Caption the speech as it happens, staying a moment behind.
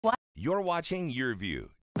You're watching Your View.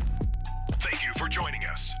 Thank you for joining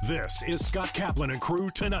us. This is Scott Kaplan and Crew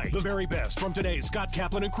Tonight. The very best from today's Scott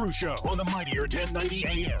Kaplan and Crew show on the mightier 1090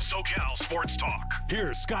 AM. SoCal Sports Talk.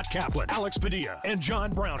 Here's Scott Kaplan, Alex Padilla, and John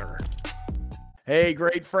Browner. Hey,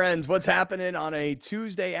 great friends. What's happening on a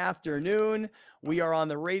Tuesday afternoon? We are on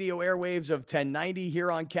the radio airwaves of 1090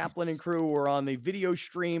 here on Kaplan and Crew. We're on the video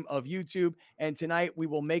stream of YouTube. And tonight we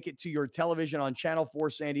will make it to your television on Channel 4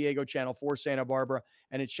 San Diego, Channel 4 Santa Barbara,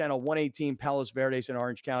 and it's Channel 118 Palos Verdes in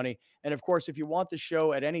Orange County. And of course, if you want the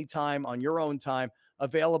show at any time on your own time,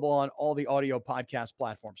 available on all the audio podcast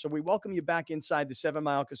platforms. So we welcome you back inside the 7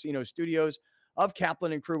 Mile Casino studios of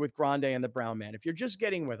Kaplan and Crew with Grande and the Brown Man. If you're just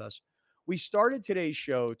getting with us, we started today's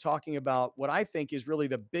show talking about what I think is really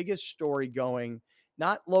the biggest story going,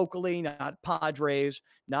 not locally, not Padres,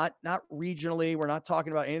 not regionally. We're not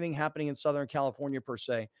talking about anything happening in Southern California per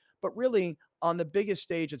se, but really on the biggest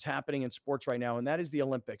stage that's happening in sports right now, and that is the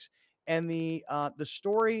Olympics. And the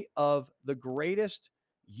story of the greatest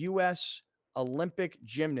U.S. Olympic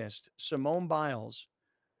gymnast, Simone Biles,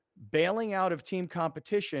 bailing out of team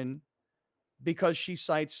competition because she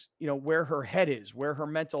cites, where her head is, where her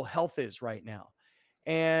mental health is right now.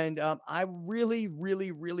 And I really,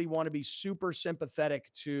 really, really want to be super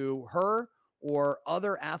sympathetic to her or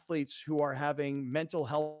other athletes who are having mental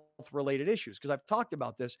health related issues. Because I've talked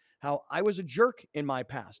about this, how I was a jerk in my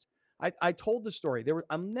past. I told the story.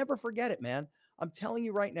 I'll never forget it, man. I'm telling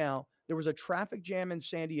you right now, there was a traffic jam in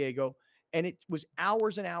San Diego, and it was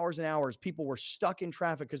hours and hours and hours. People were stuck in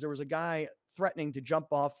traffic because there was a guy threatening to jump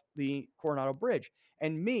off the Coronado Bridge.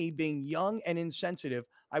 And me, being young and insensitive,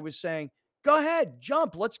 I was saying, go ahead,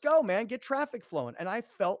 jump, let's go, man, get traffic flowing. And I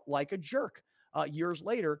felt like a jerk years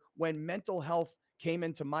later when mental health came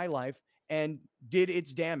into my life and did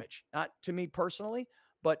its damage, not to me personally,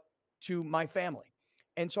 but to my family.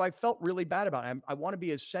 And so I felt really bad about it. I want to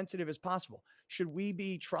be as sensitive as possible. Should we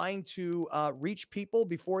be trying to reach people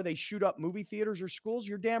before they shoot up movie theaters or schools?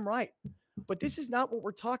 You're damn right. But this is not what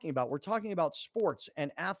we're talking about. We're talking about sports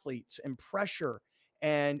and athletes and pressure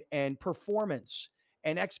and performance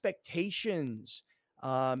and expectations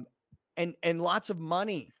and lots of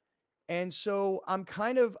money. And so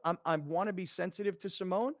I want to be sensitive to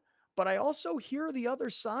Simone, but I also hear the other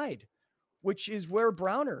side, which is where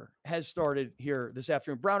Browner has started here this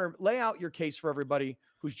afternoon. Browner, lay out your case for everybody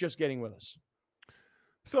who's just getting with us.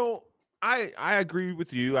 So I agree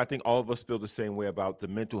with you. I think all of us feel the same way about the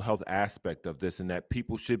mental health aspect of this, and that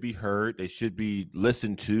people should be heard. They should be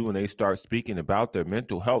listened to when they start speaking about their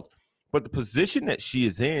mental health. But the position that she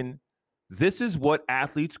is in, this is what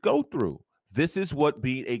athletes go through. This is what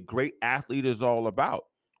being a great athlete is all about.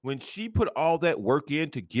 When she put all that work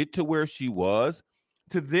in to get to where she was,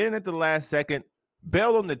 to then at the last second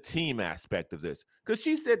bail on the team aspect of this, because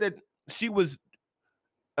she said that she was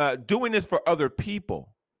doing this for other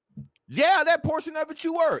people. Yeah, that portion of it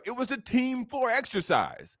you were. It was a team floor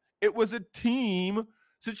exercise. It was a team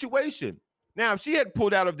situation. Now, if she had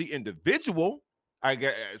pulled out of the individual, I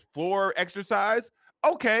guess, floor exercise,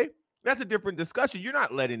 okay, that's a different discussion. You're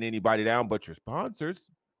not letting anybody down but your sponsors.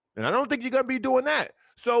 And I don't think you're going to be doing that.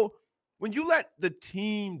 So when you let the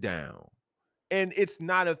team down, and it's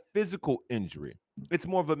not a physical injury, it's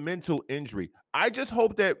more of a mental injury, I just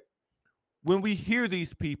hope that when we hear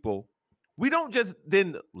these people, we don't just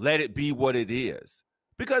then let it be what it is,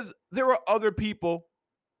 because there are other people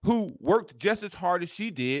who worked just as hard as she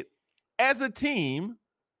did as a team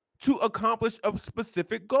to accomplish a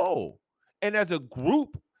specific goal. And as a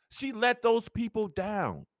group, she let those people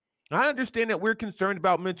down. I understand that we're concerned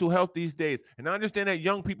about mental health these days, and I understand that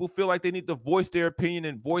young people feel like they need to voice their opinion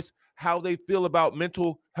and voice how they feel about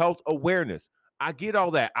mental health awareness. I get all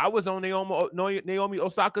that. I was on Naomi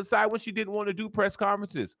Osaka's side when she didn't want to do press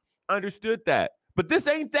conferences. Understood that. But this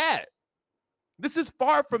ain't that. This is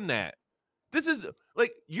far from that. This is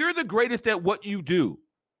like, you're the greatest at what you do.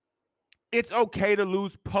 It's okay to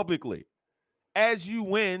lose publicly. As you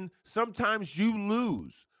win, sometimes you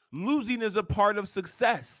lose. Losing is a part of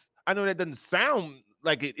success. I know that doesn't sound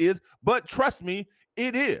like it is, but trust me,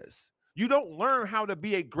 it is. You don't learn how to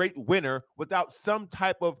be a great winner without some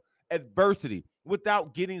type of adversity,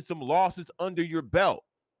 without getting some losses under your belt.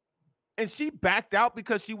 And she backed out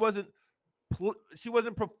because she wasn't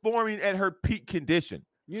performing at her peak condition.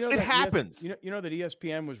 It happens. You know that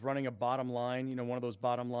ESPN was running a bottom line, one of those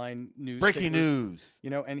bottom line news. Breaking news.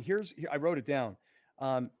 And I wrote it down.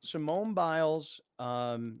 Simone Biles,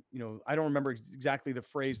 I don't remember exactly the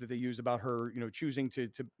phrase that they used about her, choosing to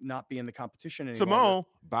not be in the competition anymore. Simone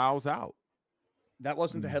bows out. That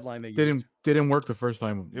wasn't the headline they used. Didn't work the first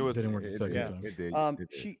time. It didn't work the second time. It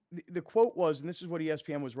did. The quote was, and this is what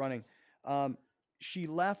ESPN was running. she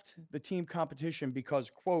left the team competition because,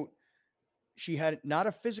 quote, she had not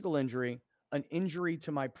a physical injury, an injury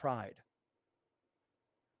to my pride.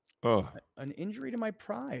 Oh, An injury to my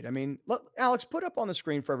pride. I mean, Alex, put up on the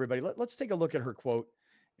screen for everybody. Let's take a look at her quote,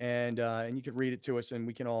 and you can read it to us, and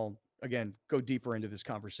we can all again go deeper into this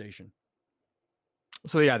conversation.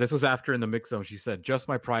 So yeah, this was after in the mix zone. She said, "Just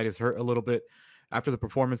my pride is hurt a little bit after the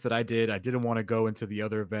performance that I did. I didn't want to go into the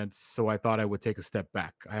other events, so I thought I would take a step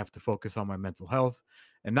back. I have to focus on my mental health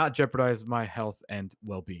and not jeopardize my health and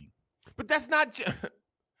well-being." but that's not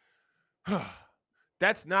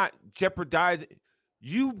that's not jeopardizing.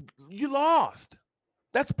 You lost.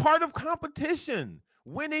 That's part of competition,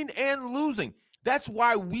 winning and losing. That's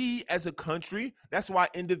why we as a country, that's why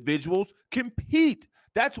individuals compete.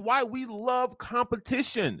 That's why we love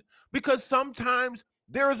competition, because sometimes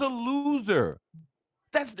there is a loser.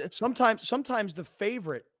 Sometimes the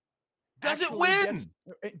favorite Doesn't actually win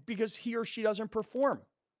because he or she doesn't perform.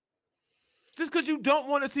 just because you don't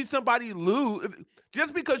want to see somebody lose.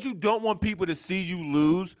 Just because you don't want people to see you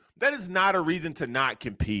lose, that is not a reason to not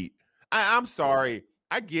compete. I'm sorry.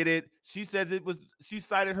 I get it. She says she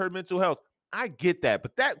cited her mental health. I get that.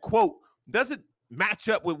 But that quote doesn't match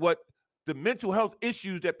up with what the mental health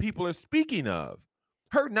issues that people are speaking of.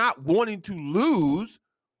 Her not wanting to lose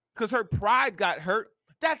because her pride got hurt,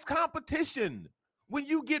 that's competition. When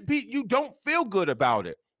you get beat, you don't feel good about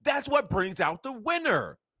it. That's what brings out the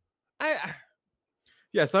winner.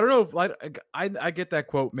 Yeah, so I don't know if I get that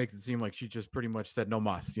quote makes it seem like she just pretty much said no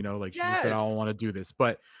mas, like she just said, I don't want to do this.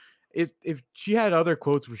 But if she had other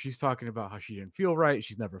quotes where she's talking about how she didn't feel right,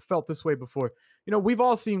 she's never felt this way before, we've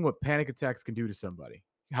all seen what panic attacks can do to somebody,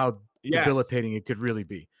 how debilitating it could really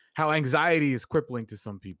be, how anxiety is crippling to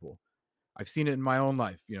some people. I've seen it in my own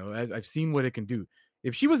life. I've seen what it can do.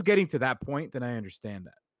 If she was getting to that point, then I understand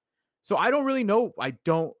that. So I don't really know. I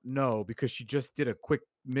don't know because she just did a quick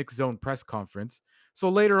mix zone press conference. So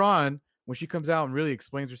later on, when she comes out and really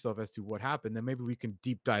explains herself as to what happened, then maybe we can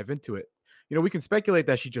deep dive into it. We can speculate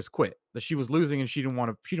that she just quit, that she was losing and she didn't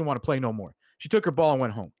want to play no more. She took her ball and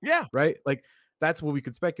went home. Yeah. Right? Like that's what we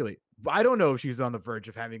could speculate. But I don't know if she's on the verge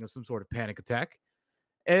of having some sort of panic attack.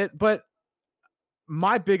 But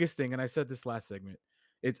my biggest thing, and I said this last segment,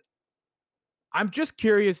 I'm just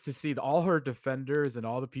curious to see all her defenders and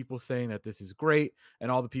all the people saying that this is great, and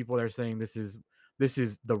all the people that are saying this is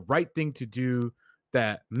the right thing to do,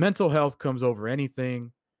 that mental health comes over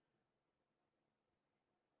anything.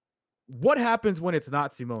 What happens when it's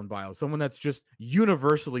not Simone Biles, someone that's just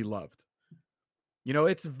universally loved?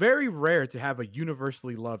 It's very rare to have a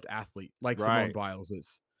universally loved athlete like Simone Biles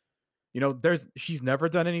is. She's never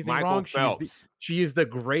done anything wrong. She is the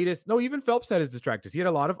greatest. No, even Phelps had his distractors. He had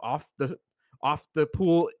a lot of off the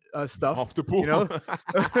pool stuff. Off the pool.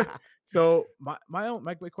 So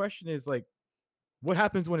my question is, like, what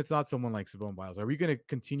happens when it's not someone like Simone Biles? Are we going to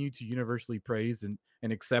continue to universally praise and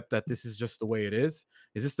accept that this is just the way it is?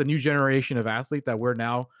 Is this the new generation of athlete that we're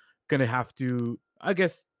now going to have to, I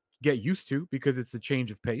guess, get used to because it's a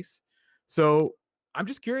change of pace? So I'm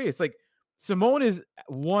just curious. Like, Simone is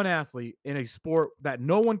one athlete in a sport that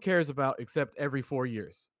no one cares about except every 4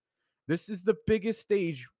 years. This is the biggest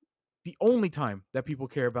stage, the only time that people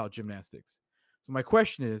care about gymnastics. So my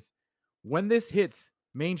question is, when this hits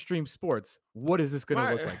mainstream sports, what is this going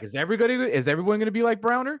to look like? Is everyone going to be like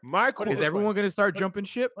Browner? Is everyone going to start jumping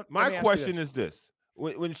ship? My question is this.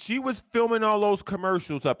 When she was filming all those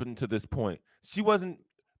commercials up until this point, she wasn't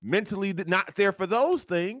mentally not there for those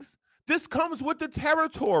things. This comes with the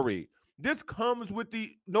territory. This comes with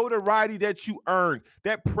the notoriety that you earn,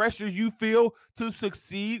 that pressure you feel to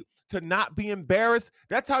succeed, to not be embarrassed.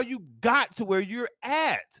 That's how you got to where you're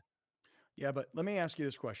at. Yeah, but let me ask you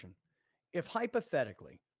this question. If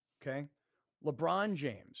hypothetically, okay, LeBron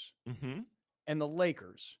James and the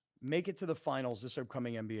Lakers make it to the finals this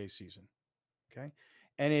upcoming NBA season, okay,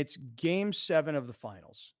 and it's game 7 of the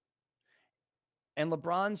finals, and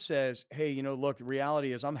LeBron says, hey, look, the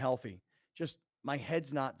reality is I'm healthy. Just my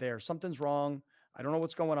head's not there. Something's wrong. I don't know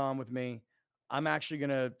what's going on with me. I'm actually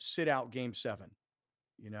going to sit out game 7.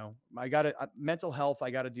 I got to mental health. I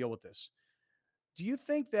got to deal with this. Do you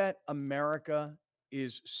think that America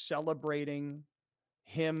is celebrating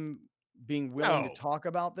him being willing to talk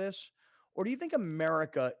about this? Or do you think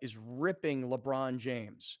America is ripping LeBron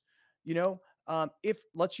James? If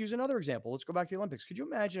let's use another example, let's go back to the Olympics. Could you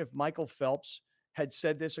imagine if Michael Phelps had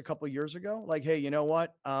said this a couple of years ago? Like, hey, you know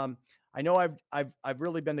what? I know I've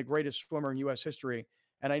really been the greatest swimmer in U.S. history,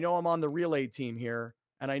 and I know I'm on the relay team here,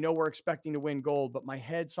 and I know we're expecting to win gold, but my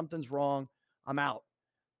head, something's wrong. I'm out.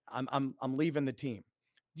 I'm leaving the team.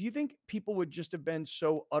 do you think people would just have been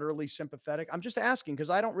so utterly sympathetic? I'm just asking because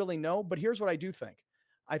I don't really know, but here's what I do think.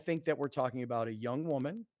 I think that we're talking about a young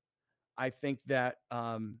woman. I think that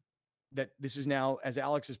that this is now, as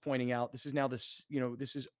Alex is pointing out, this is now this,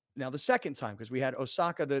 this is now the second time because we had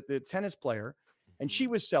Osaka, the tennis player, and she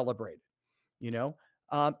was celebrated, you know.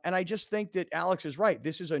 And I just think that Alex is right.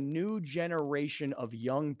 This is a new generation of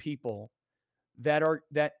young people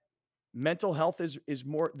that mental health is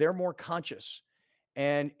more, they're more conscious.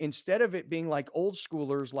 And instead of it being like old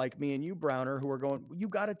schoolers like me and you, Browner, who are going, you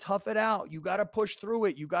got to tough it out. You got to push through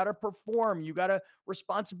it. You got to perform. You got a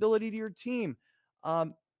responsibility to your team.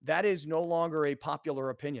 That is no longer a popular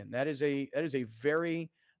opinion. That is a very,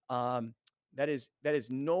 that is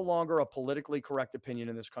no longer a politically correct opinion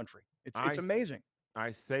in this country. It's amazing.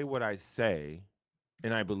 I say what I say,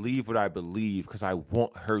 and I believe what I believe because I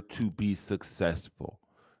want her to be successful.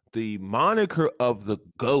 The moniker of the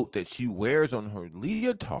GOAT that she wears on her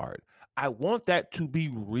leotard, I want that to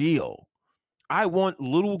be real. I want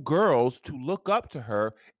little girls to look up to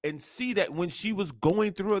her and see that when she was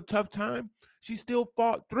going through a tough time, she still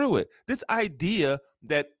fought through it. This idea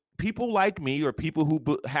that people like me or people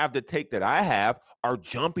who have the take that I have are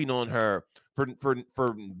jumping on her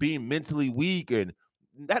for being mentally weak, and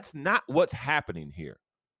that's not what's happening here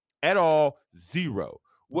at all. Zero.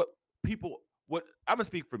 What I'm gonna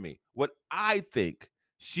speak for me. What I think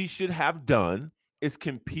she should have done is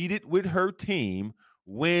competed with her team,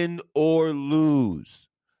 win or lose.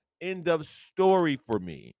 End of story for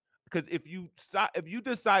me. Because if you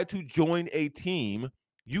decide to join a team,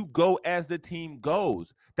 you go as the team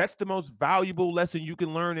goes. That's the most valuable lesson you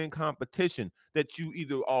can learn in competition, that you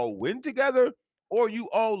either all win together or you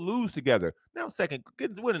all lose together. Now, second,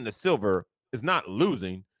 winning the silver is not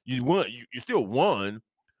losing. You won, you still won,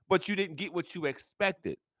 but you didn't get what you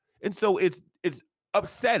expected. And so it's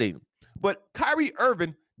upsetting. But Kyrie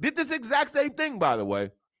Irving did this exact same thing, by the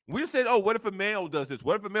way. We said, oh, what if a male does this?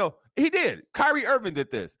 What if a male? He did. Kyrie Irving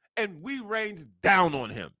did this, and we rained down on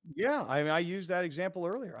him. Yeah, I mean, I used that example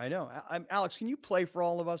earlier. I know. Alex, can you play for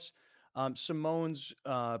all of us Simone's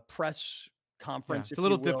press conference? Yeah, it's a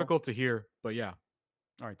little difficult to hear, but yeah.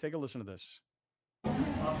 All right, take a listen to this.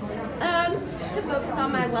 To focus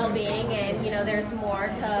on my well-being, and there's more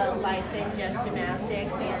to life than just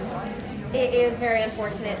gymnastics, and it is very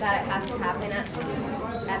unfortunate that it has to happen at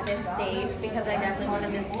this stage, because I definitely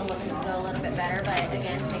wanted this Olympics to go a little bit better, but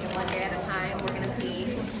again, take it one day at a time. We're going to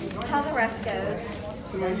see how the rest goes.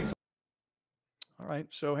 All right,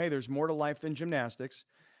 so hey, there's more to life than gymnastics,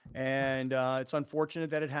 and it's unfortunate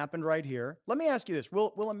that it happened right here. Let me ask you this.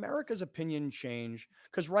 Will America's opinion change?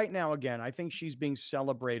 Because right now, again, I think she's being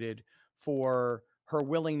celebrated for her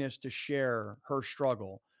willingness to share her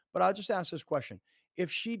struggle. But I'll just ask this question.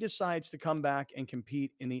 If she decides to come back and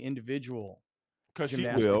compete in the individual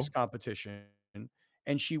gymnastics competition,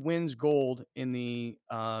 and she wins gold in the,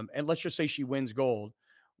 and let's just say she wins gold,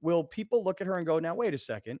 will people look at her and go, now, wait a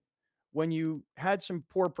second. When you had some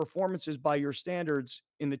poor performances by your standards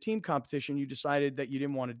in the team competition, you decided that you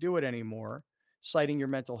didn't want to do it anymore, citing your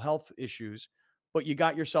mental health issues, but you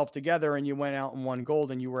got yourself together and you went out and won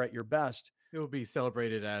gold and you were at your best. It will be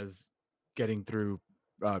celebrated as getting through,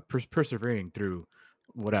 persevering through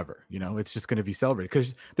whatever, it's just going to be celebrated,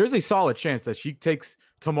 because there's a solid chance that she takes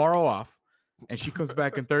tomorrow off and she comes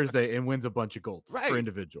back on Thursday and wins a bunch of golds for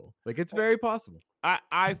individual. Like, it's very possible.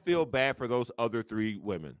 I feel bad for those other three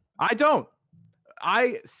women. I don't.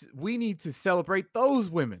 We need to celebrate those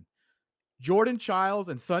women. Jordan Childs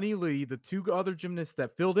and Sunny Lee, the two other gymnasts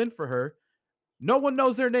that filled in for her. No one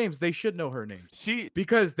knows their names. They should know her names.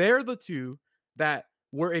 Because they're the two that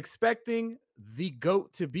were expecting the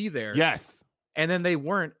GOAT to be there. Yes. And then they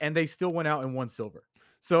weren't, and they still went out and won silver.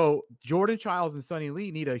 So Jordan Childs and Sunny Lee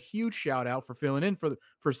need a huge shout out for filling in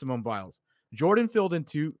for Simone Biles. Jordan filled in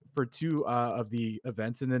for two of the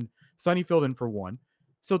events, and then Sunny filled in for one.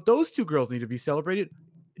 So those two girls need to be celebrated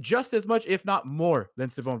just as much, if not more, than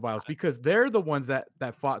Simone Biles, because they're the ones that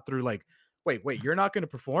fought through. Like, wait, you're not going to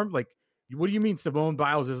perform? Like, what do you mean Simone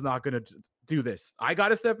Biles is not going to do this? I got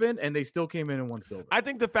to step in, and they still came in and won silver. I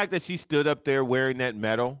think the fact that she stood up there wearing that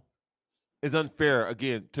medal is unfair,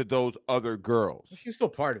 again, to those other girls. She's still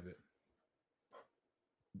part of it.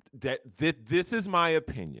 This is my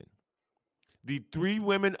opinion. The three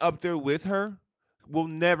women up there with her will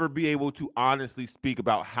never be able to honestly speak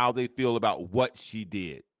about how they feel about what she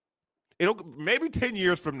did. Maybe 10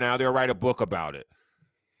 years from now, they'll write a book about it.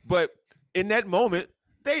 But in that moment,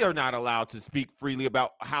 they are not allowed to speak freely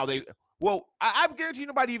about how they. Well, I guarantee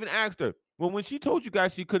nobody even asked her. Well, when she told you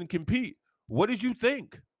guys she couldn't compete, what did you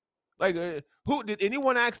think? Like, who did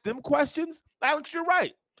anyone ask them questions? Alex, you're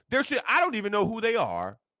right. I don't even know who they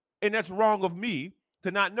are, and that's wrong of me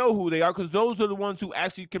to not know who they are, because those are the ones who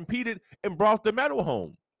actually competed and brought the medal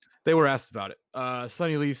home. They were asked about it.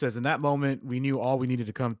 Sonny Lee says, in that moment, we knew all we needed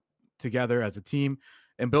to come together as a team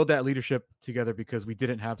and build that leadership together because we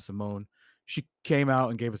didn't have Simone. She came out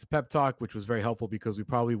and gave us a pep talk, which was very helpful because we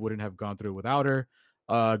probably wouldn't have gone through without her.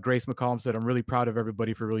 Grace McCollum said, I'm really proud of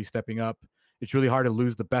everybody for really stepping up. It's really hard to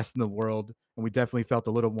lose the best in the world, and we definitely felt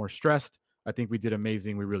a little more stressed. I think we did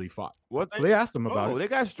amazing. We really fought. So they asked them about it. They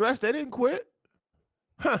got stressed. They didn't quit.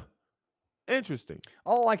 Huh. Interesting.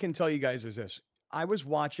 All I can tell you guys is this. I was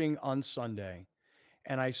watching on Sunday,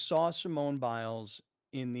 and I saw Simone Biles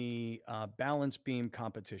in the balance beam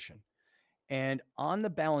competition. And on the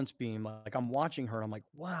balance beam, like I'm watching her, and I'm like,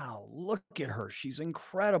 wow, look at her. She's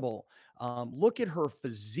incredible. Look at her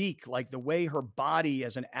physique, like the way her body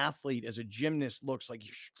as an athlete, as a gymnast looks, like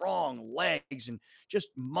strong legs and just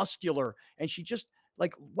muscular. And she just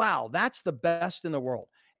like, wow, that's the best in the world.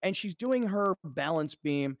 And she's doing her balance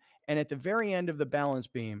beam. And at the very end of the balance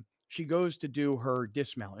beam, she goes to do her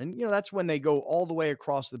dismount. And, that's when they go all the way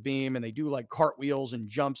across the beam and they do like cartwheels and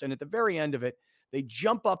jumps. And at the very end of it, they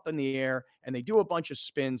jump up in the air and they do a bunch of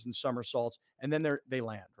spins and somersaults, and then they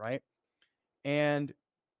land, right? And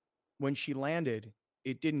when she landed,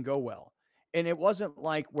 it didn't go well. And it wasn't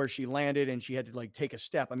like where she landed and she had to like take a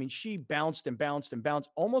step. I mean, she bounced and bounced and bounced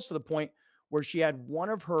almost to the point where she had one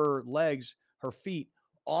of her legs, her feet,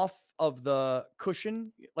 off of the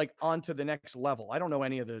cushion, like onto the next level. I don't know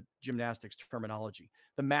any of the gymnastics terminology.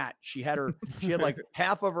 The mat, she had like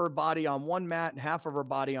half of her body on one mat and half of her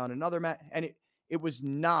body on another mat. And it was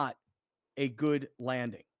not a good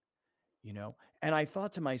landing, And I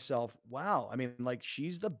thought to myself, wow, I mean, like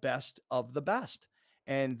she's the best of the best.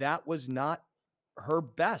 And that was not her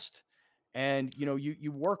best. And,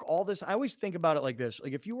 you work all this. I always think about it like this.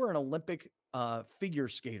 Like if you were an Olympic figure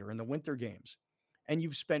skater in the Winter Games and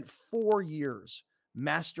you've spent 4 years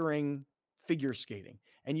mastering figure skating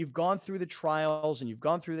and you've gone through the trials and you've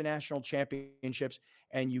gone through the national championships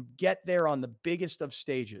and you get there on the biggest of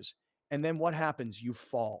stages. And then what happens? You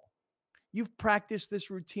fall. You've practiced this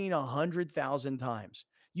routine 100,000 times.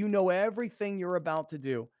 You know everything you're about to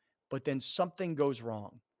do, but then something goes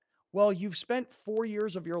wrong. Well, you've spent 4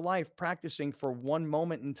 years of your life practicing for one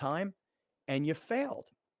moment in time, and you failed.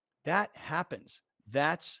 That happens.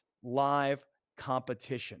 That's live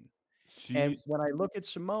competition. And when I look at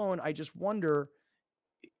Simone, I just wonder,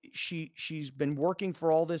 she's been working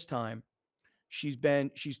for all this time. She's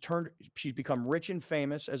become rich and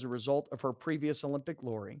famous as a result of her previous Olympic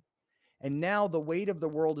glory. And now the weight of the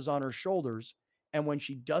world is on her shoulders. And when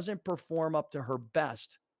she doesn't perform up to her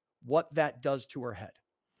best, what that does to her head.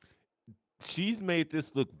 She's made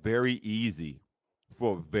this look very easy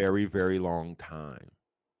for a very, very long time.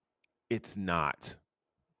 It's not.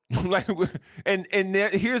 Here's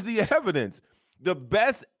the evidence. The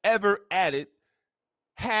best ever at it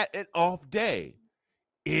had an off day.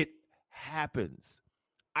 It happens.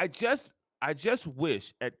 I just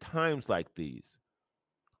wish at times like these,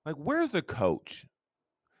 like where's the coach?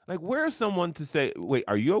 Like where's someone to say, wait,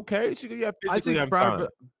 are you okay? She goes, yeah, physically I'm fine.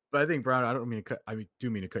 But I think Brown, I do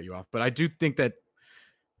mean to cut you off, but I do think that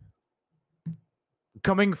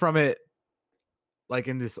coming from it, like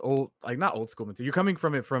in this old, like not old school mentality, you're coming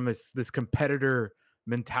from it from this competitor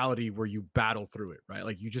mentality where you battle through it, right?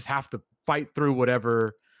 Like you just have to fight through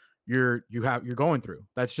whatever you're going through.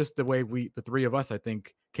 That's just the way the three of us, I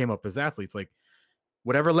think, came up as athletes. Like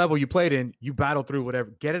whatever level you played in, you battle through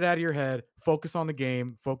whatever, get it out of your head, focus on the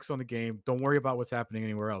game. Don't worry about what's happening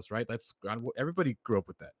anywhere else, right? Everybody grew up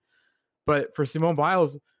with that. But for Simone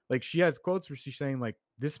Biles, like she has quotes where she's saying like,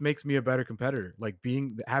 this makes me a better competitor. Like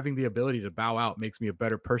having the ability to bow out makes me a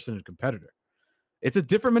better person and competitor. It's a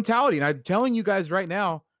different mentality. And I'm telling you guys right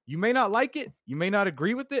now, you may not like it. You may not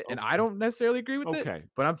agree with it. And I don't necessarily agree with it.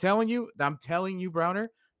 But I'm telling you,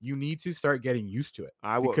 Browner, you need to start getting used to it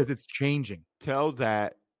because it's changing. Tell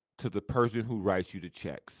that to the person who writes you the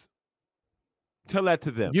checks. Tell that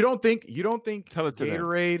to them. You don't think tell it to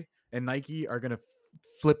Gatorade and Nike are going to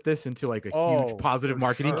flip this into like a huge positive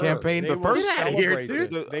marketing campaign? They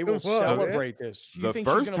will celebrate this. You think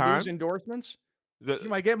she's going to lose endorsements? You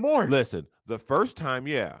might get more. Listen, the first time,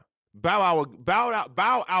 yeah. Bow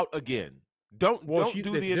out again. Don't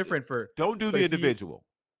do the individual.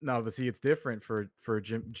 No, but see, it's different for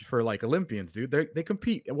like Olympians, dude. They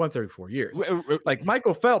compete once every 4 years. Like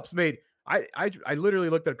Michael Phelps made. I literally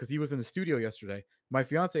looked at it because he was in the studio yesterday. My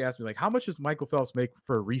fiance asked me like, how much does Michael Phelps make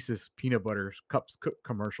for a Reese's peanut butter cups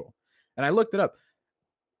commercial? And I looked it up.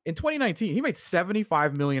 In 2019, he made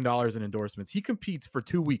 $75 million in endorsements. He competes for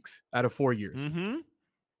 2 weeks out of 4 years. Mm-hmm.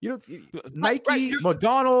 You know, Nike,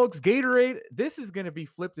 McDonald's, Gatorade. This is going to be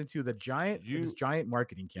flipped into this giant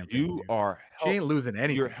marketing campaign. She ain't losing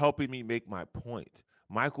anything. You're helping me make my point.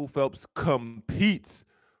 Michael Phelps competes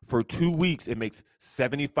for 2 weeks and makes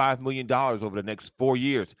 $75 million over the next 4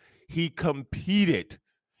 years. He competed.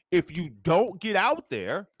 If you don't get out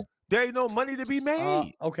there, there ain't no money to be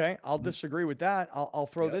made. Okay, I'll disagree with that. I'll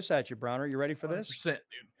throw this at you, Browner. You ready for this? 100%, dude.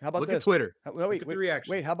 How about Look this? at Twitter.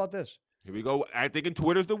 Wait, how about this? Here we go. I think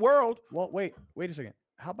Twitter's the world. Well, wait a second.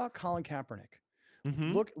 How about Colin Kaepernick?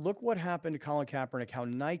 Look what happened to Colin Kaepernick, how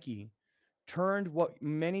Nike turned what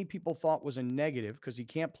many people thought was a negative because he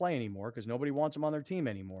can't play anymore because nobody wants him on their team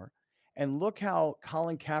anymore. And look how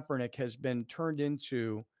Colin Kaepernick has been turned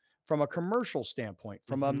into, from a commercial standpoint,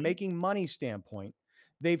 from a making money standpoint,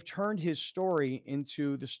 they've turned his story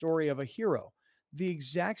into the story of a hero. The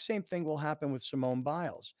exact same thing will happen with Simone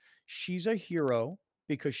Biles. She's a hero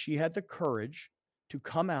because she had the courage to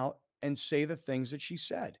come out and say the things that she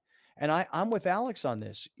said. And I'm with Alex on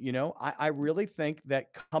this. You know, I really think that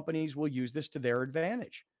companies will use this to their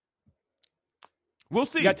advantage. We'll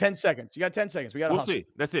see. You got 10 seconds. We got We'll see.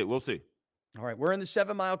 That's it. We'll see. All right. We're in the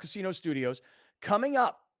 7 Mile Casino Studios. Coming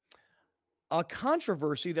up, a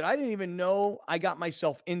controversy that I didn't even know I got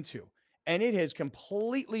myself into. And it has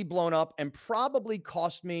completely blown up and probably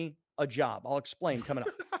cost me a job. I'll explain coming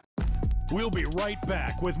up. We'll be right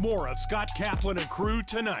back with more of Scott Kaplan and Crew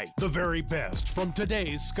tonight. The very best from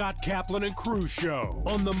today's Scott Kaplan and Crew show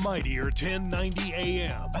on the mightier 1090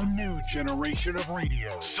 AM. A new generation of radio.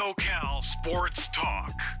 SoCal Sports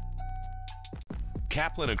Talk.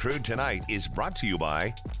 Kaplan and Crew tonight is brought to you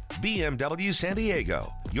by BMW San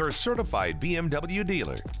Diego, your certified BMW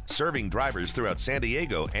dealer, serving drivers throughout San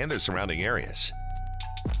Diego and the surrounding areas.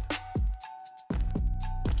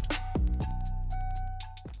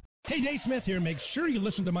 Hey, Dave Smith here. Make sure you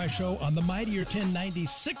listen to my show on the Mightier 1090,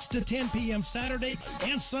 6 to 10 p.m. Saturday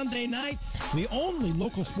and Sunday night. The only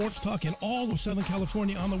local sports talk in all of Southern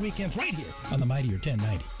California on the weekends, right here on the Mightier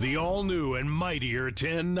 1090. The all-new and mightier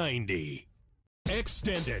 1090.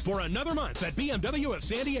 Extended for another month at BMW of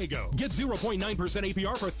San Diego. Get 0.9%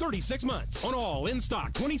 APR for 36 months on all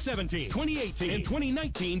in-stock 2017, 2018, and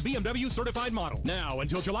 2019 BMW certified models. Now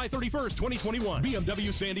until July 31st, 2021.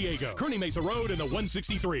 BMW San Diego, Kearney Mesa Road and the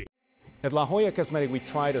 163. At La Jolla Cosmetic, we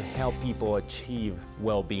try to help people achieve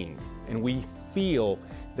well-being. And we feel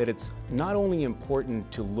that it's not only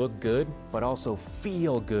important to look good, but also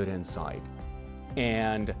feel good inside.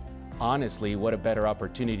 And honestly, what a better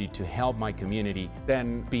opportunity to help my community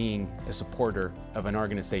than being a supporter of an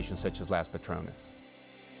organization such as Las Patronas.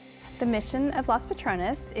 The mission of Las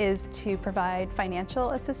Patronas is to provide financial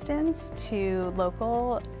assistance to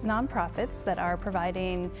local nonprofits that are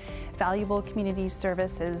providing valuable community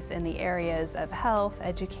services in the areas of health,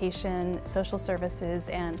 education, social services,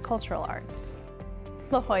 and cultural arts.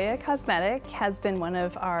 La Jolla Cosmetic has been one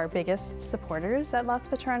of our biggest supporters at Las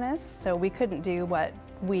Patronas, so we couldn't do what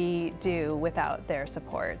we do without their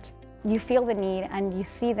support. You feel the need and you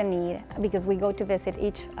see the need because we go to visit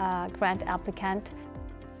each grant applicant.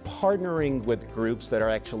 Partnering with groups that are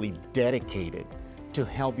actually dedicated to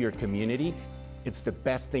help your community, it's the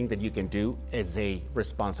best thing that you can do as a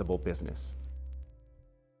responsible business.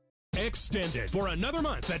 Extended for another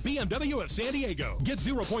month at BMW of San Diego. Get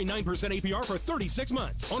 0.9% APR for 36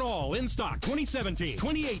 months on all in-stock 2017,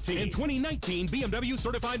 2018, and 2019 BMW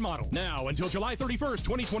certified models. Now until July 31st,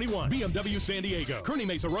 2021. BMW San Diego, Kearney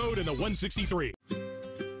Mesa Road and the 163.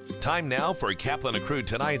 Time now for Kaplan and Crew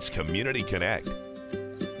tonight's Community Connect.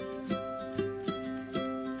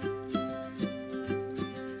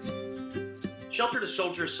 Shelter to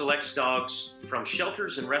Soldiers selects dogs from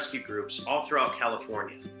shelters and rescue groups all throughout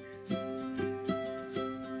California.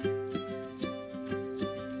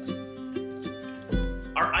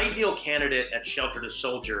 Our ideal candidate at Shelter to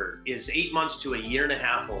Soldier is 8 months to a year and a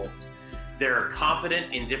half old. They're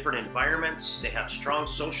confident in different environments. They have strong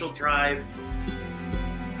social drive.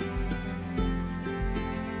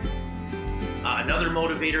 Another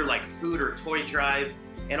motivator like food or toy drive.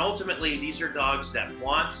 And ultimately, these are dogs that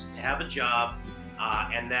want to have a job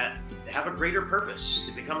and that have a greater purpose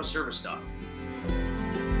to become a service dog.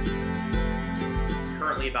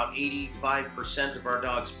 Currently, about 85% of our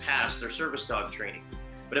dogs pass their service dog training.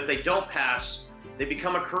 But if they don't pass, they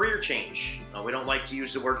become a career change. We don't like to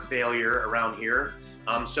use the word failure around here.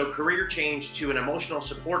 So career change to an emotional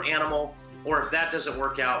support animal, or if that doesn't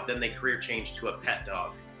work out, then they career change to a pet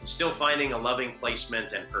dog. Still finding a loving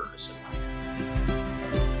placement and purpose in life.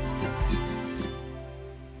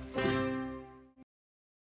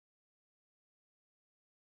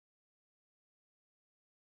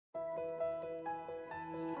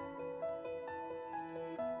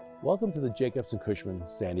 Welcome to the Jacobs and Cushman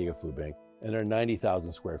San Diego Food Bank and their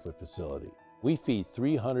 90,000 square foot facility. We feed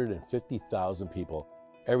 350,000 people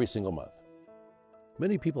every single month.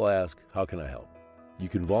 Many people ask, how can I help? You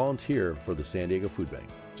can volunteer for the San Diego Food Bank.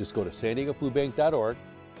 Just go to san-diegofoodbank.org,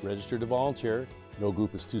 register to volunteer. No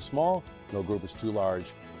group is too small, no group is too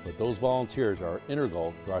large, but those volunteers are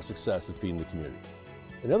integral to our success in feeding the community.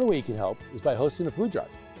 Another way you can help is by hosting a food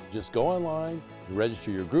drive. Just go online and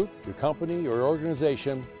register your group, your company, or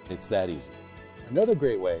organization. It's that easy. Another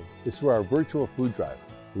great way is through our virtual food drive,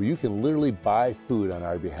 where you can literally buy food on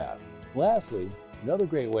our behalf. Lastly, another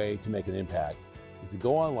great way to make an impact is to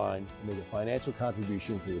go online and make a financial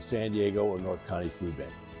contribution to the San Diego or North County Food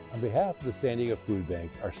Bank. On behalf of the San Diego Food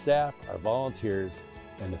Bank, our staff, our volunteers,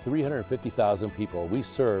 and the 350,000 people we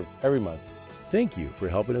serve every month, thank you for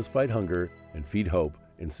helping us fight hunger and feed hope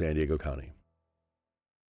in San Diego County.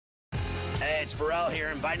 Hey, it's Pharrell here,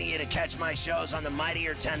 inviting you to catch my shows on the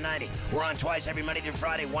Mightier 1090. We're on twice every Monday through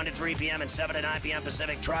Friday, 1 to 3 p.m. and 7 to 9 p.m.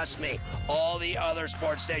 Pacific. Trust me, all the other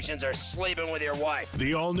sports stations are sleeping with your wife.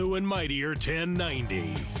 The all-new and Mightier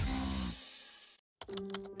 1090.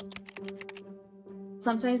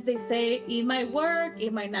 Sometimes they say it might work,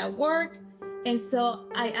 it might not work. And so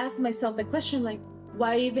I ask myself the question, like,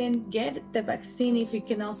 why even get the vaccine if it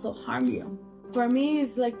can also harm you? For me,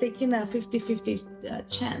 it's like taking a 50-50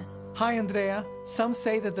 chance. Hi, Andrea. Some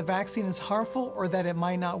say that the vaccine is harmful or that it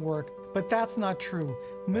might not work, but that's not true.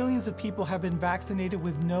 Millions of people have been vaccinated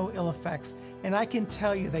with no ill effects, and I can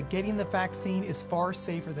tell you that getting the vaccine is far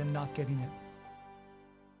safer than not getting it.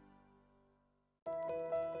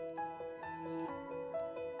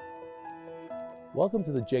 Welcome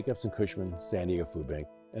to the Jacobs and Cushman San Diego Food Bank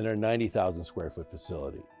and their 90,000 square foot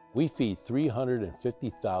facility. We feed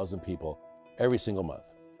 350,000 people every single month.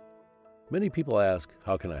 Many people ask,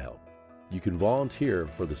 how can I help? You can volunteer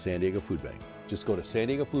for the San Diego Food Bank. Just go to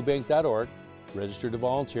san-diegofoodbank.org, register to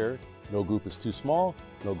volunteer. No group is too small,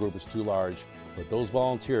 no group is too large, but those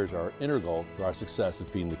volunteers are integral to our success in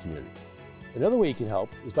feeding the community. Another way you can help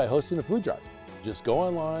is by hosting a food drive. Just go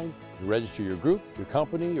online and register your group, your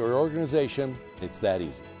company, or organization. It's that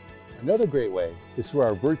easy. Another great way is through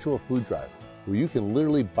our virtual food drive, where you can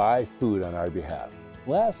literally buy food on our behalf.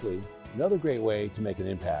 Lastly, another great way to make an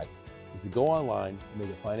impact is to go online and make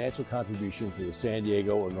a financial contribution to the San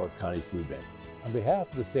Diego or North County Food Bank. On behalf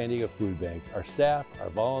of the San Diego Food Bank, our staff, our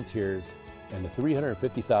volunteers, and the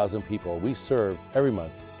 350,000 people we serve every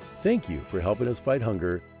month, thank you for helping us fight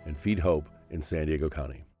hunger and feed hope in San Diego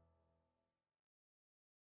County.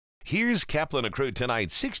 Here's Kaplan and Crew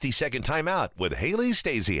tonight's 60-second timeout with Haley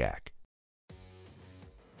Stasiak.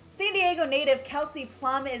 San Diego native Kelsey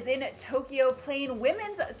Plum is in Tokyo playing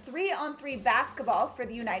women's 3-on-3 basketball for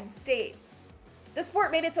the United States. The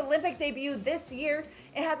sport made its Olympic debut this year.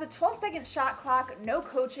 It has a 12-second shot clock, no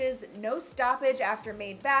coaches, no stoppage after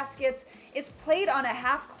made baskets. It's played on a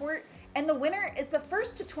half court, and the winner is the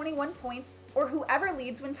first to 21 points or whoever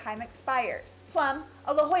leads when time expires. Plum,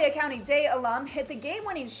 a La Jolla County Day alum, hit the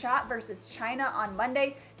game-winning shot versus China on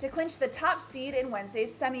Monday to clinch the top seed in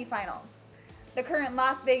Wednesday's semifinals. The current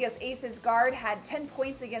Las Vegas Aces guard had 10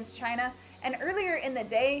 points against China, and earlier in the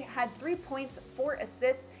day had 3 points, 4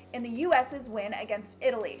 assists in the U.S.'s win against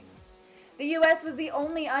Italy. The U.S. was the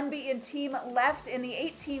only unbeaten team left in the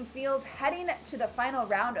 8-team field heading to the final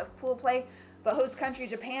round of pool play, but host country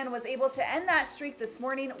Japan was able to end that streak this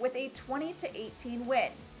morning with a 20-18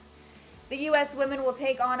 win. The U.S. women will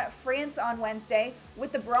take on France on Wednesday,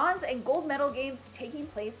 with the bronze and gold medal games taking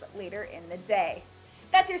place later in the day.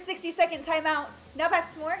 That's your 60-second timeout. Now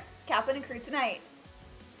back to more Kaplan and Crew tonight.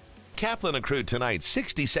 Kaplan and Crew tonight's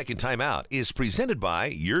 60-second timeout is presented by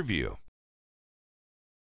Your View.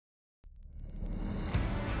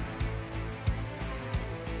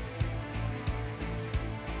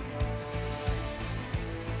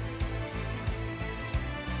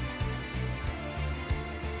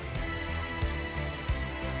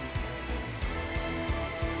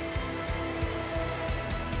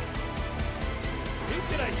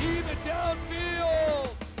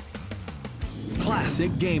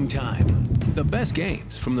 Classic Game Time. The best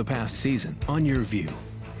games from the past season on Your View.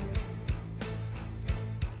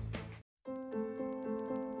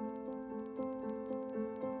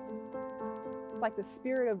 It's like the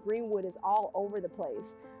spirit of Greenwood is all over the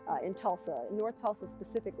place in Tulsa, North Tulsa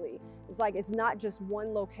specifically. It's like it's not just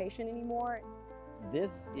one location anymore.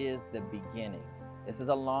 This is the beginning. This is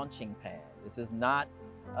a launching pad. This is not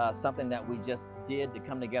something that we just did to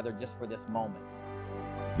come together just for this moment.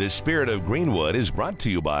 The Spirit of Greenwood is brought to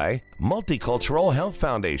you by Multicultural Health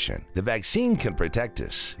Foundation. The vaccine can protect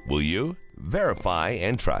us. Will you? Verify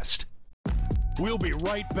and trust. We'll be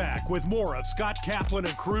right back with more of Scott Kaplan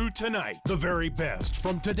and Crew tonight. The very best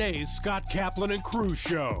from today's Scott Kaplan and Crew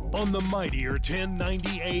show on the mightier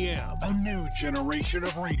 1090 AM. A new generation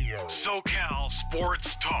of radio. SoCal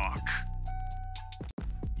Sports Talk.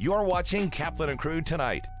 You're watching Kaplan and Crew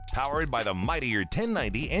tonight, powered by the mightier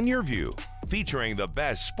 1090 and Your View, featuring the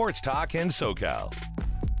best sports talk in SoCal.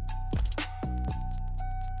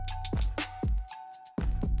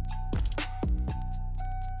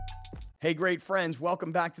 Hey, great friends.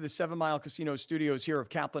 Welcome back to the 7 Mile Casino Studios here of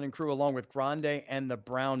Kaplan and Crew, along with Grande and the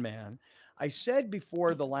Brown Man. I said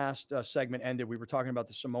before the last segment ended, we were talking about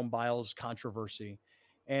the Simone Biles controversy.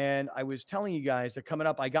 And I was telling you guys that coming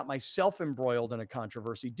up, I got myself embroiled in a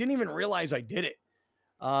controversy. Didn't even realize I did it.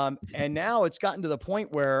 And now it's gotten to the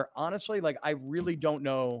point where, honestly, like, I really don't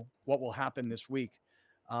know what will happen this week.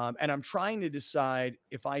 And I'm trying to decide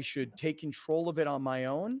if I should take control of it on my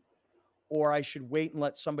own, or I should wait and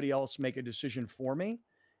let somebody else make a decision for me.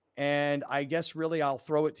 And I guess really I'll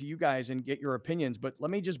throw it to you guys and get your opinions. But let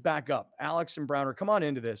me just back up. Alex and Browner, come on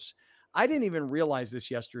into this. I didn't even realize this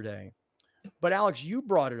yesterday. But Alex, you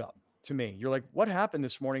brought it up to me. You're like, what happened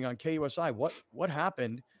this morning on KUSI? What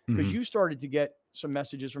happened? Because you started to get some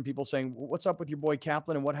messages from people saying, what's up with your boy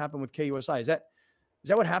Kaplan and what happened with KUSI? Is that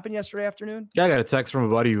what happened yesterday afternoon? Yeah, I got a text from a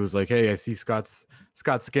buddy who was like, hey, I see Scott's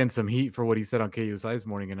getting some heat for what he said on KUSI this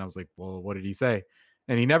morning. And I was like, well, what did he say?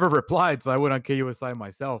 And he never replied. So I went on KUSI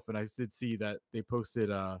myself, and I did see that they posted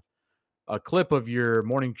a clip of your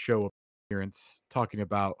morning show appearance talking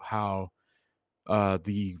about how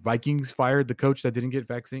the Vikings fired the coach that didn't get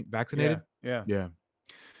vaccinated. Yeah.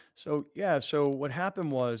 So what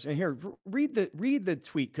happened was, and here, read the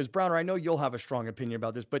tweet, because Browner, I know you'll have a strong opinion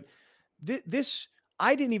about this, but this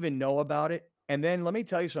I didn't even know about it. And then let me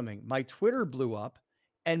tell you something. My Twitter blew up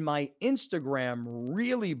and my Instagram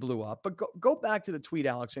really blew up. But go back to the tweet,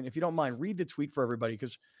 Alex, and if you don't mind, read the tweet for everybody,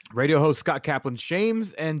 because radio host Scott Kaplan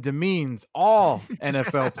shames and demeans all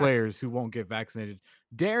NFL players who won't get vaccinated,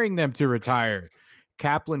 daring them to retire.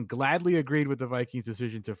 Kaplan gladly agreed with the Vikings'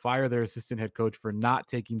 decision to fire their assistant head coach for not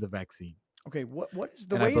taking the vaccine. Okay, what is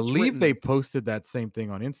the and way I believe it's written? they posted that same thing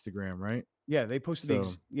on Instagram, right? Yeah, they posted So-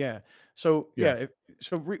 these. Yeah. So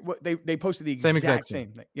they posted the Same exact exact same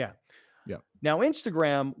thing. thing. Yeah. Yeah. Now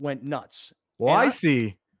Instagram went nuts. Well, And I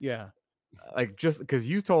see. Yeah. Like, just because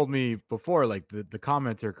you told me before, like the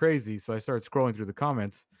comments are crazy, so I started scrolling through the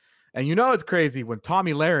comments, and you know it's crazy when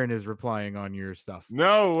Tommy Lahren is replying on your stuff.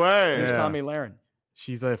 No way. Who's Tommy Lahren?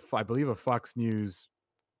 She's I believe a Fox News.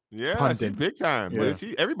 Yeah, pundit. she's big time. Yeah. But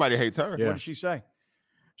everybody hates her. Yeah. What did she say?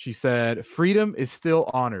 She said, "Freedom is still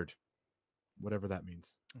honored," whatever that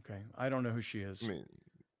means. Okay, I don't know who she is. I mean,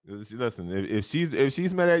 listen, if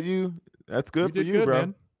she's mad at you, that's good for did you, good, bro.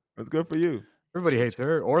 man. That's good for you. Everybody hates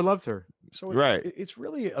her or loves her. So Right. it's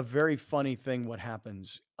really a very funny thing what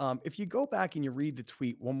happens. If you go back and you read the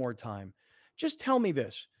tweet one more time, just tell me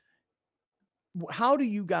this. How do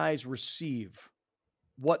you guys receive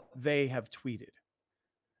what they have tweeted?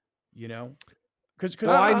 You know? Because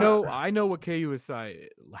Well, I know what KUSI,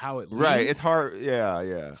 how it Right. leads. It's hard.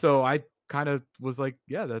 Yeah. So I kind of was like,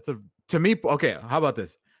 yeah, to me. Okay, how about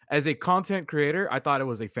this? As a content creator, I thought it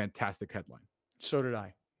was a fantastic headline. So did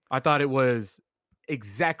I. I thought it was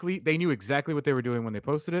they knew exactly what they were doing when they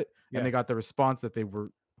posted it, Yeah. and they got the response that they were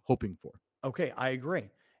hoping for. Okay, I agree.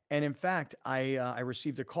 And in fact, I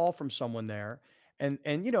received a call from someone there, and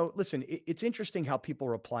you know, listen, it's interesting how people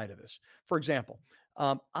reply to this. For example,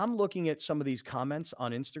 I'm looking at some of these comments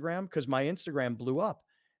on Instagram because my Instagram blew up,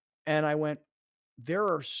 and I went, there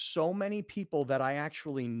are so many people that I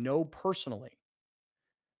actually know personally,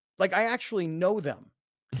 like I actually know them,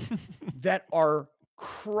 that are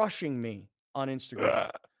crushing me on Instagram.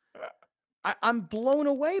 I'm blown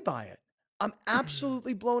away by it. I'm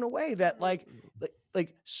absolutely blown away that like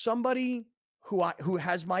somebody who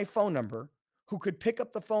has my phone number, who could pick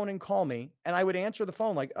up the phone and call me, and I would answer the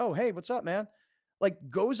phone like, "Oh, hey, what's up, man?" Like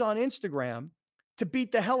goes on Instagram to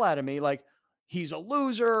beat the hell out of me, like he's a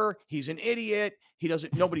loser, he's an idiot,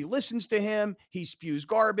 nobody listens to him, he spews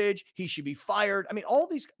garbage, he should be fired. I mean, all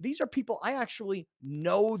these are people I actually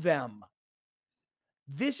know them.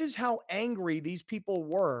 This is how angry these people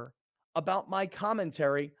were about my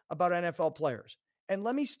commentary about NFL players. And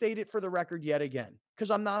let me state it for the record yet again,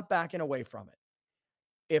 because I'm not backing away from it.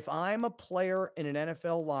 If I'm a player in an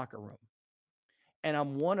NFL locker room and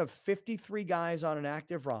I'm one of 53 guys on an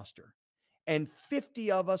active roster and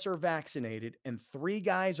 50 of us are vaccinated and 3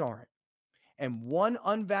 guys aren't, and one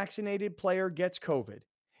unvaccinated player gets COVID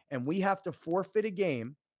and we have to forfeit a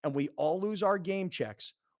game and we all lose our game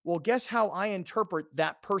checks, well, guess how I interpret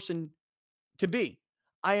that person to be?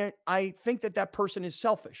 I think that person is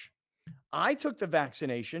selfish. I took the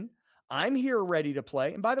vaccination. I'm here ready to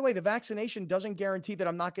play. And by the way, the vaccination doesn't guarantee that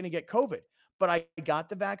I'm not going to get COVID, but I got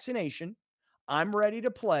the vaccination. I'm ready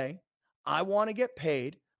to play. I want to get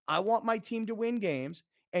paid. I want my team to win games.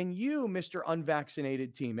 And you, Mr.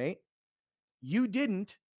 Unvaccinated teammate, you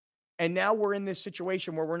didn't. And now we're in this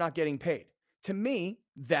situation where we're not getting paid. To me,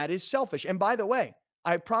 that is selfish. And by the way,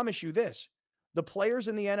 I promise you this, the players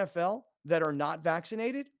in the NFL that are not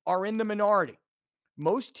vaccinated are in the minority.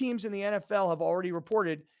 Most teams in the NFL have already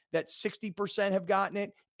reported that 60% have gotten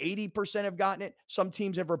it, 80% have gotten it. Some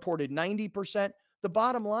teams have reported 90%. The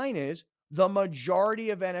bottom line is the majority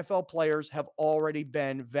of NFL players have already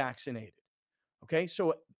been vaccinated. Okay,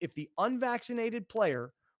 so if the unvaccinated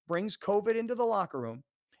player brings COVID into the locker room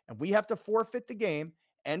and we have to forfeit the game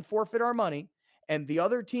and forfeit our money, and the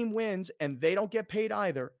other team wins and they don't get paid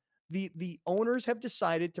either, the owners have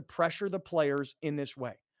decided to pressure the players in this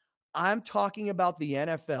way. I'm talking about the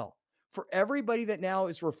NFL. For everybody that now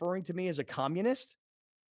is referring to me as a communist,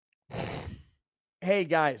 hey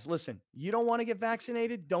guys, listen, you don't want to get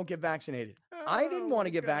vaccinated? Don't get vaccinated. I didn't want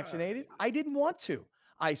to get vaccinated. I didn't want to.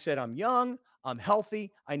 I said, I'm young, I'm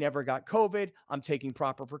healthy, I never got COVID, I'm taking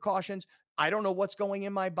proper precautions. I don't know what's going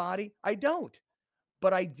in my body. I don't.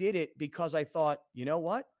 But I did it because I thought, you know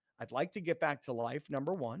what? I'd like to get back to life,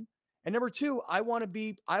 number one. And number two, I want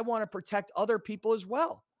to protect other people as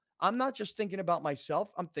well. I'm not just thinking about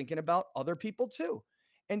myself, I'm thinking about other people too.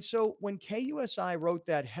 And so when KUSI wrote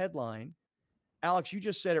that headline, Alex, you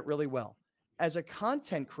just said it really well. As a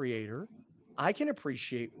content creator, I can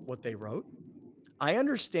appreciate what they wrote. I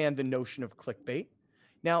understand the notion of clickbait.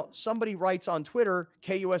 Now, somebody writes on Twitter,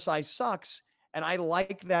 KUSI sucks, and I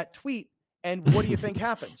like that tweet. And what do you think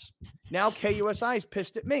happens? Now KUSI is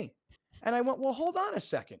pissed at me. And I went, well, hold on a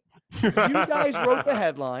second. You guys wrote the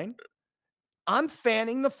headline. I'm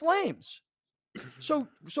fanning the flames. So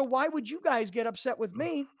why would you guys get upset with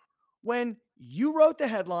me when you wrote the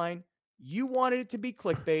headline? You wanted it to be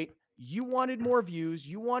clickbait. You wanted more views.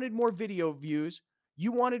 You wanted more video views.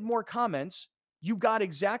 You wanted more comments. You got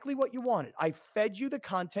exactly what you wanted. I fed you the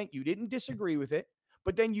content. You didn't disagree with it,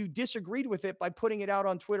 but then you disagreed with it by putting it out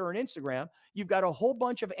on Twitter and Instagram. You've got a whole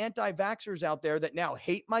bunch of anti-vaxxers out there that now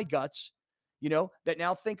hate my guts, that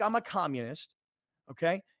now think I'm a communist.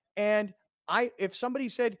 Okay. And if somebody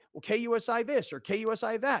said, well, KUSI this or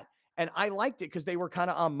KUSI that, and I liked it because they were kind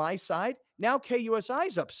of on my side, now KUSI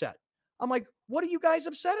is upset. I'm like, what are you guys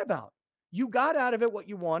upset about? You got out of it what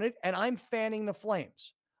you wanted, and I'm fanning the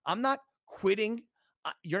flames. I'm not quitting.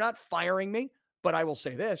 You're not firing me, but I will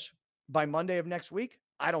say this. By Monday of next week,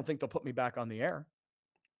 I don't think they'll put me back on the air.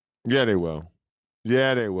 Yeah, they will.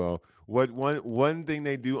 Yeah, they will. One thing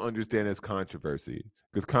they do understand is controversy,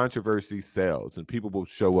 because controversy sells and people will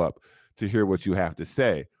show up to hear what you have to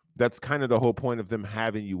say. That's kind of the whole point of them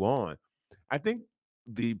having you on. I think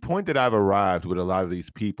the point that I've arrived with a lot of these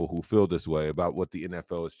people who feel this way about what the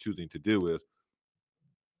NFL is choosing to do is,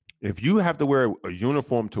 if you have to wear a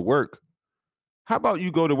uniform to work, how about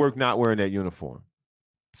you go to work not wearing that uniform?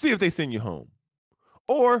 See if they send you home.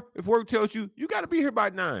 Or if work tells you, you got to be here by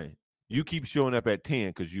 9, you keep showing up at 10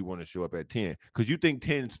 because you want to show up at 10 because you think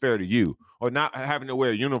 10 is fair to you, or not having to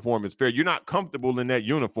wear a uniform is fair. You're not comfortable in that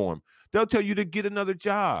uniform. They'll tell you to get another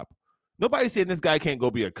job. Nobody said this guy can't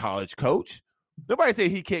go be a college coach. Nobody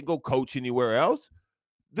said he can't go coach anywhere else.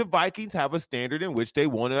 The Vikings have a standard in which they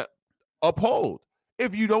want to uphold.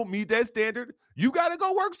 If you don't meet that standard, you got to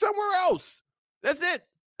go work somewhere else. That's it.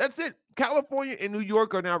 That's it. California and New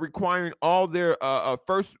York are now requiring all their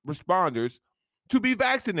first responders to be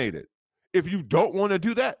vaccinated. If you don't want to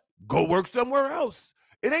do that, go work somewhere else.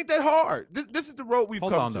 It ain't that hard. This is the road we've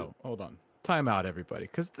come to. Hold on. Time out, everybody,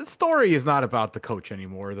 because the story is not about the coach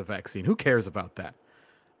anymore or the vaccine. Who cares about that?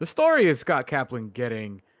 The story is Scott Kaplan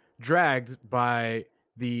getting dragged by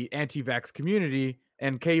the anti-vax community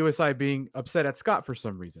and KUSI being upset at Scott for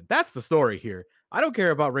some reason. That's the story here. I don't care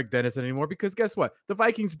about Rick Dennison anymore because guess what? The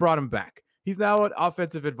Vikings brought him back. He's now an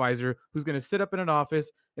offensive advisor who's going to sit up in an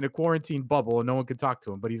office in a quarantine bubble and no one can talk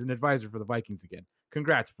to him, but he's an advisor for the Vikings again.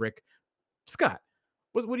 Congrats, Rick. Scott,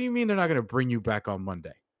 what do you mean they're not going to bring you back on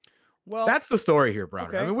Monday? Well, that's the story here, Browner.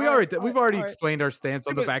 Okay, I mean, we've already explained our stance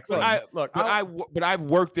on the vaccine. But I've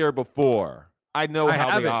worked there before. I know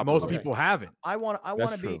how they operate. Most people haven't. I want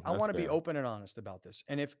to be open and honest about this.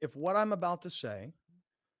 And if what I'm about to say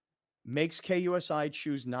makes KUSI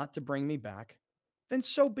choose not to bring me back, then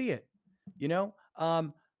so be it.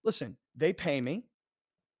 Listen, they pay me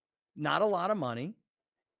not a lot of money.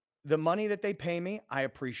 The money that they pay me, I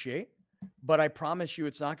appreciate, but I promise you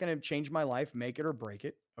it's not going to change my life, make it or break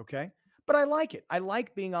it. Okay. But I like it. I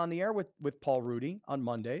like being on the air with Paul Rudy on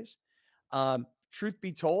Mondays. Truth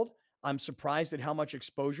be told, I'm surprised at how much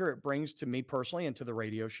exposure it brings to me personally and to the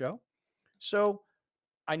radio show. So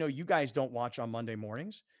I know you guys don't watch on Monday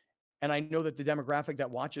mornings. And I know that the demographic that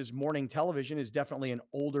watches morning television is definitely an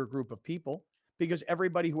older group of people, because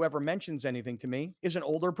everybody who ever mentions anything to me is an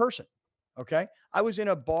older person. Okay. I was in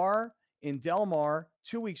a bar in Del Mar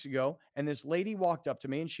 2 weeks ago, and this lady walked up to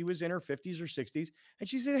me, and she was in her 50s or 60s. And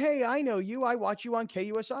she said, "Hey, I know you. I watch you on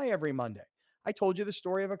KUSI every Monday." I told you the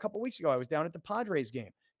story of a couple weeks ago. I was down at the Padres game.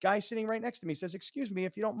 Guy sitting right next to me says, "Excuse me,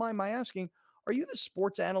 if you don't mind my asking, are you the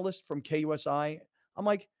sports analyst from KUSI?" I'm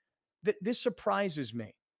like, this surprises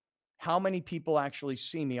me how many people actually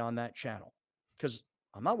see me on that channel, because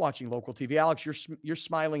I'm not watching local TV. Alex, you're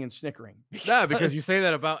smiling and snickering. Yeah, because you say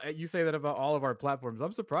that about all of our platforms.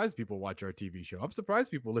 I'm surprised people watch our TV show. I'm surprised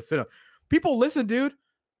people listen. People listen, dude.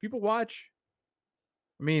 People watch.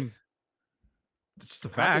 I mean, it's just a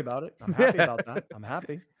fact. Happy about it. I'm happy about that. I'm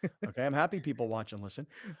happy. Okay, I'm happy people watch and listen.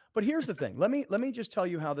 But here's the thing. Let me just tell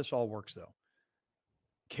you how this all works, though.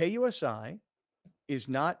 KUSI is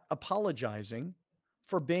not apologizing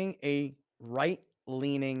for being a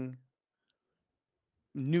right-leaning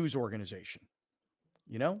news organization.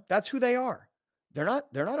 You know, that's who they are. They're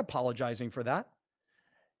not apologizing for that.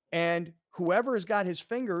 And whoever has got his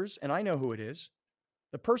fingers, and I know who it is,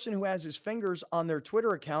 the person who has his fingers on their Twitter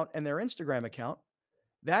account and their Instagram account,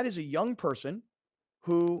 that is a young person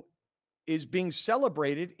who is being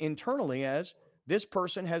celebrated internally as this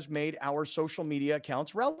person has made our social media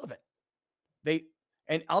accounts relevant.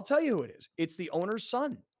 And I'll tell you who it is. It's the owner's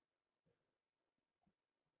son.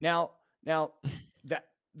 Now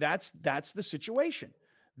that's the situation.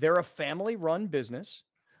 They're a family-run business.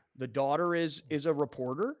 The daughter is a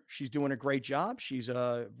reporter. She's doing a great job. She's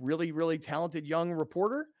a really, really talented young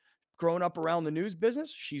reporter, grown up around the news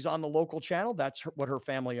business. She's on the local channel. That's what her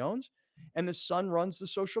family owns. And the son runs the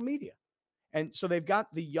social media. And so they've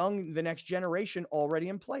got the next generation already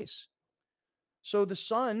in place. So the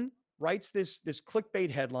son writes this clickbait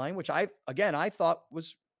headline, which I thought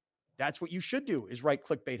that's what you should do, is write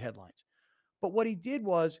clickbait headlines. But what he did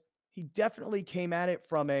was he definitely came at it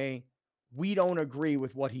from we don't agree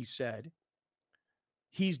with what he said.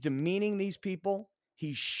 He's demeaning these people.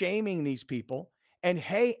 He's shaming these people. And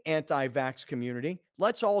hey, anti-vax community,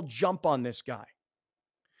 let's all jump on this guy.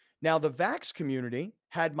 Now, the vax community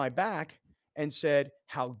had my back and said,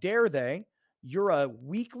 how dare they? You're a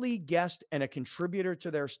weekly guest and a contributor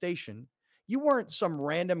to their station. You weren't some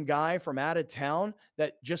random guy from out of town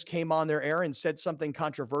that just came on their air and said something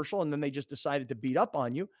controversial and then they just decided to beat up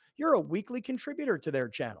on you. You're a weekly contributor to their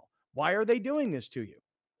channel. Why are they doing this to you?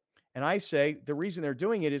 And I say the reason they're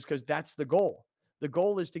doing it is because that's the goal. The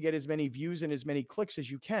goal is to get as many views and as many clicks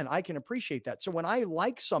as you can. I can appreciate that. So when I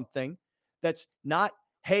like something that's not,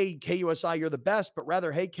 hey, KUSI, you're the best, but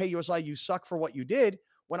rather, hey, KUSI, you suck for what you did.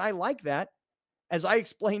 When I like that, as I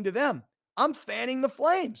explained to them, I'm fanning the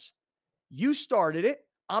flames. You started it.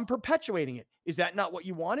 I'm perpetuating it. Is that not what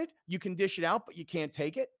you wanted? You can dish it out, but you can't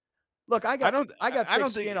take it. Look, I got thick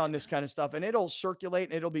skin on this kind of stuff, and it'll circulate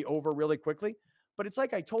and it'll be over really quickly. But it's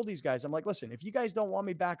like I told these guys, I'm like, listen, if you guys don't want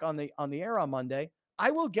me back on the air on Monday,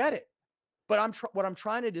 I will get it. But what I'm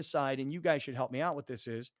trying to decide, and you guys should help me out with this,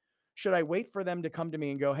 is should I wait for them to come to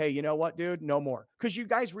me and go, hey, you know what, dude, no more? Because you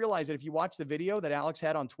guys realize that if you watch the video that Alex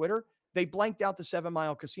had on Twitter, they blanked out the 7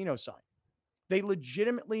 Mile Casino sign. They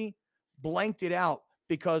legitimately blanked it out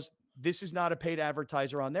because this is not a paid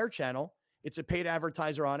advertiser on their channel. It's a paid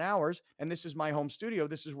advertiser on ours. And this is my home studio.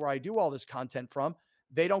 This is where I do all this content from.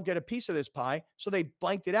 They don't get a piece of this pie. So they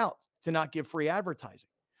blanked it out to not give free advertising.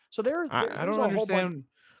 So I don't understand.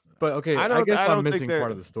 But okay, I guess I'm missing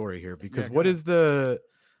part of the story here, because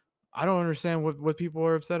I don't understand what people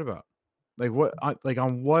are upset about. Like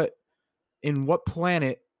in what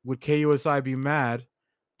planet would KUSI be mad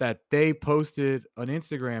that they posted an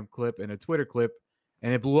Instagram clip and a Twitter clip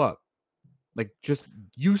and it blew up? Like, just,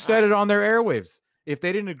 you said it on their airwaves. If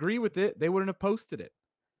they didn't agree with it, they wouldn't have posted it.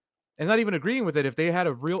 And not even agreeing with it, if they had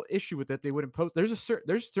a real issue with it, they wouldn't post. There's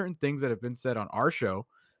certain things that have been said on our show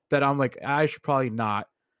that I'm like, I should probably not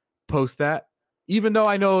post that, even though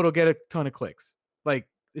I know it'll get a ton of clicks. Like,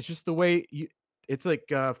 it's just the way it's like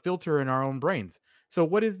a filter in our own brains. So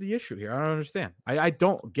what is the issue here? I don't understand. I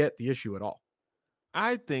don't get the issue at all.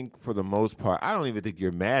 I think for the most part, I don't even think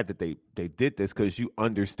you're mad that they did this because you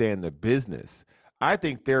understand the business. I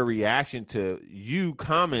think their reaction to you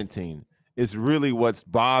commenting is really what's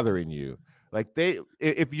bothering you. Like,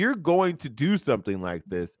 if you're going to do something like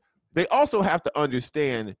this, they also have to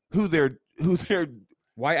understand who they're.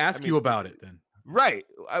 Why ask you about it then? Right.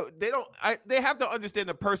 They have to understand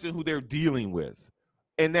the person who they're dealing with,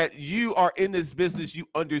 and that you are in this business. You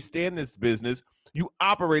understand this business. You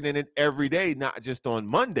operate in it every day, not just on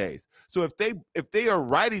Mondays. So if they are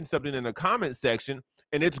writing something in the comment section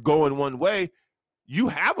and it's going one way, you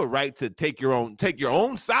have a right to take your own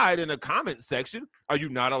side in the comment section. Are you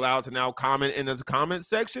not allowed to now comment in the comment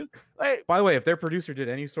section? Like, by the way, if their producer did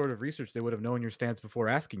any sort of research, they would have known your stance before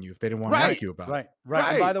asking you if they didn't want to ask you about it.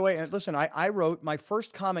 Right. And by the way, and listen, I wrote my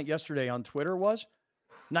first comment yesterday on Twitter was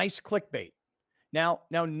nice clickbait. Now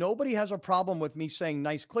nobody has a problem with me saying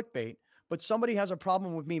nice clickbait, but somebody has a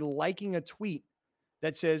problem with me liking a tweet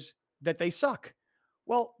that says that they suck.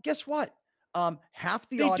 Well, guess what? Half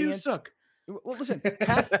the audience do suck. Well, listen,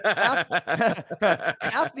 half the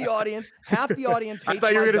audience hates I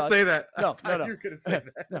thought you were going to say that. No. You were going to say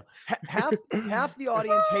that. No. Half the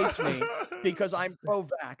audience hates me because I'm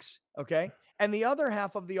pro-vax, okay? And the other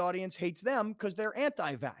half of the audience hates them because they're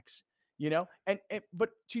anti-vax, you know? But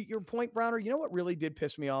to your point, Browner, you know what really did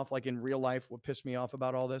piss me off, like in real life, what pissed me off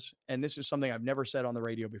about all this? And this is something I've never said on the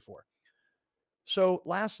radio before. So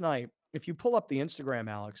last night, if you pull up the Instagram,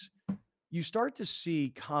 Alex, you start to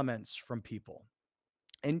see comments from people.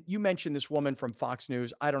 And you mentioned this woman from Fox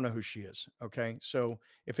News. I don't know who she is. Okay. So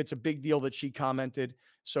if it's a big deal that she commented,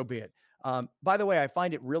 so be it. By the way, I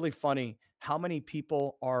find it really funny how many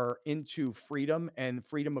people are into freedom and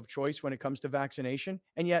freedom of choice when it comes to vaccination.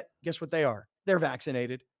 And yet, guess what they are? They're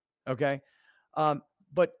vaccinated. Okay.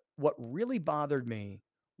 But what really bothered me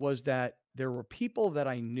was that there were people that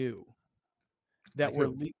I knew that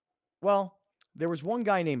were, well, there was one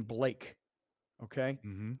guy named Blake. Okay.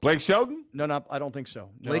 Blake Shelton? No, I don't think so.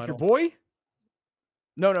 No, Blake, your boy?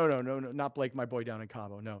 No, not Blake, my boy down in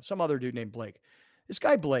Cabo. No, some other dude named Blake. This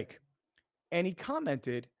guy, Blake, and he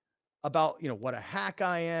commented about, you know, what a hack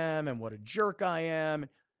I am and what a jerk I am.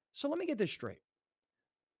 So let me get this straight.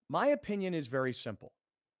 My opinion is very simple.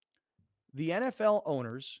 The NFL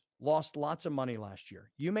owners lost lots of money last year.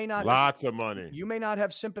 You may not lots of money. You may not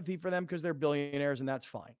have sympathy for them because they're billionaires, and that's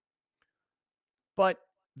fine. But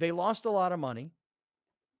they lost a lot of money,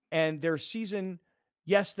 and their season,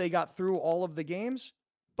 yes, they got through all of the games,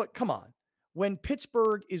 but come on. When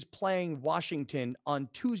Pittsburgh is playing Washington on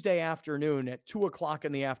Tuesday afternoon at 2:00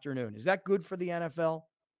 in the afternoon, is that good for the NFL?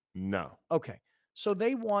 No. Okay. So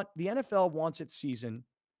the NFL wants its season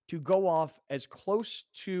to go off as close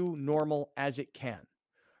to normal as it can.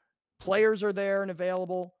 Players are there and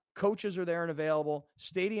available. Coaches are there and available.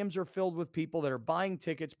 Stadiums are filled with people that are buying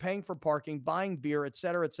tickets, paying for parking, buying beer, et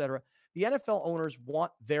cetera, et cetera. The NFL owners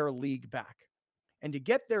want their league back. And to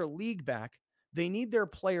get their league back, they need their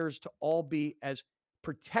players to all be as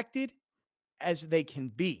protected as they can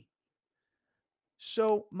be.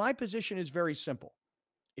 So my position is very simple.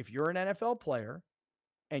 If you're an NFL player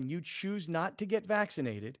and you choose not to get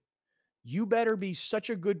vaccinated, you better be such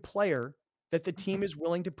a good player that the team is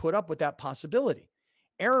willing to put up with that possibility.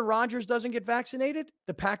 Aaron Rodgers doesn't get vaccinated,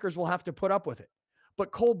 the Packers will have to put up with it.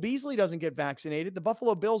 But Cole Beasley doesn't get vaccinated, the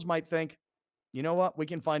Buffalo Bills might think, you know what, we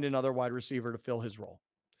can find another wide receiver to fill his role.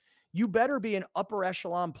 You better be an upper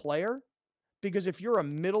echelon player, because if you're a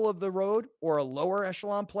middle of the road or a lower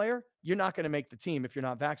echelon player, you're not going to make the team if you're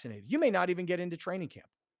not vaccinated. You may not even get into training camp.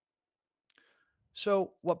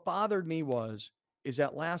 So what bothered me is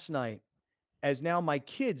that last night, as now my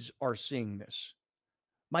kids are seeing this,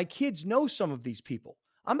 my kids know some of these people.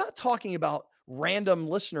 I'm not talking about random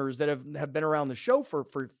listeners that have been around the show for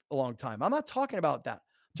a long time. I'm not talking about that.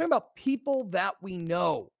 I'm talking about people that we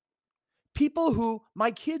know. People who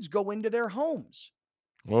my kids go into their homes.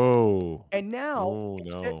 Whoa. And now,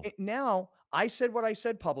 no. Now I said what I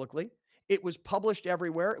said publicly. It was published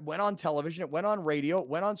everywhere. It went on television. It went on radio. It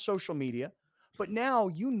went on social media. But now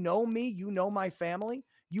you know me. You know my family.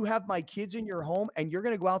 You have my kids in your home, and you're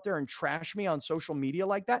going to go out there and trash me on social media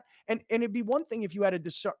like that. And it'd be one thing if you had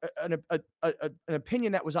an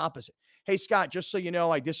opinion that was opposite. Hey, Scott, just so you know,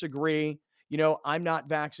 I disagree. You know, I'm not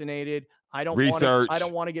vaccinated. I don't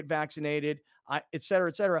want to get vaccinated, et cetera,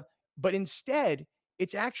 et cetera. But instead,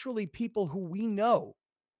 it's actually people who we know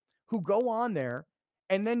who go on there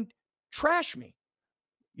and then trash me.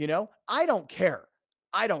 You know, I don't care.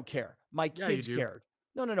 My kids cared.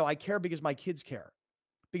 No. I care because my kids care.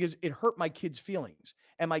 Because it hurt my kids' feelings.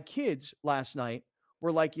 And my kids last night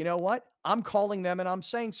were like, you know what? I'm calling them and I'm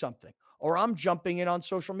saying something. Or I'm jumping in on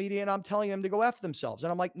social media and I'm telling them to go F themselves.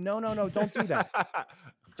 And I'm like, no, don't do that.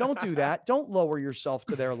 Don't do that. Don't lower yourself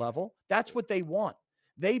to their level. That's what they want.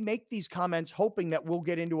 They make these comments hoping that we'll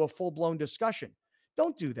get into a full-blown discussion.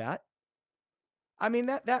 Don't do that. I mean,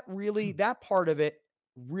 that part of it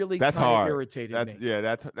really that's kind hard. of irritated me.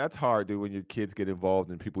 Yeah, that's hard, dude, when your kids get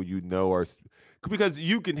involved and people you know are, because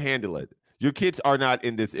you can handle it. Your kids are not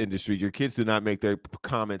in this industry. Your kids do not make their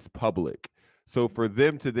comments public. So for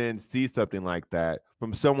them to then see something like that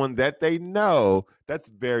from someone that they know, that's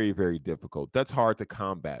very, very difficult. That's hard to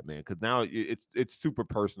combat, man, because now it's super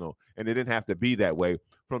personal, and it didn't have to be that way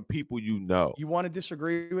from people you know. You want to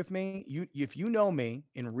disagree with me? If you know me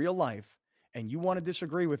in real life and you want to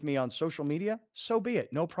disagree with me on social media, so be it,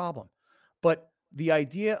 no problem. But the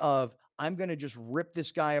idea of I'm going to just rip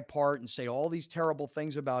this guy apart and say all these terrible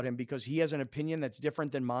things about him because he has an opinion that's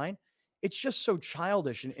different than mine, it's just so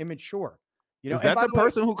childish and immature. You know, Is that the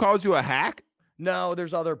person who calls you a hack? No,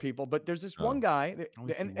 there's other people, but there's this one guy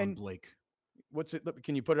and Blake. What's it?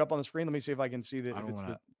 Can you put it up on the screen? Let me see if I can see that. I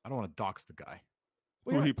don't want to dox the guy.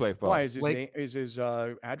 Well, Who he play for? Why is his name, is his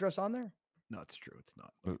address on there? No, it's true. It's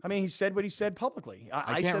not. I mean, he said what he said publicly.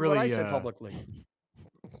 I can't said really, what I said publicly.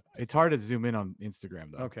 It's hard to zoom in on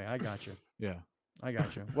Instagram, though. Okay, I got you. Yeah. I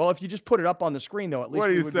got you. Well, if you just put it up on the screen, though, at least What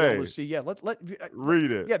do we you would be able to say? see. Yeah,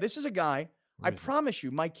 Read it. Yeah, this is a guy. I promise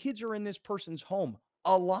you, my kids are in this person's home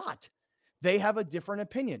a lot. They have a different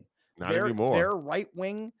opinion. Not anymore. They're right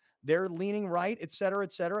wing. They're leaning right, et cetera,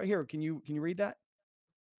 et cetera. Here, can you read that?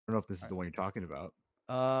 I don't know if this is the one you're talking about.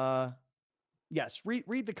 Yes.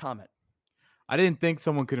 Read the comment. I didn't think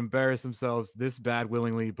someone could embarrass themselves this bad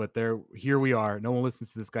willingly, but here we are. No one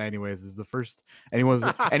listens to this guy anyways. This is the first anyone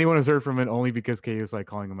has heard from it, only because KUSI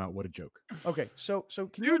calling him out. What a joke. Okay, so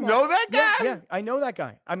can you know that guy? Yeah, I know that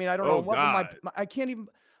guy. I mean, I don't know what I can't even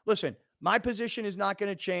listen. My position is not going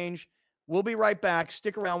to change. We'll be right back.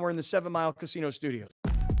 Stick around. We're in the 7 Mile Casino studio.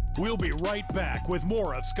 We'll be right back with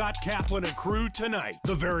more of Scott Kaplan and crew tonight.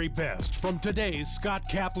 The very best from today's Scott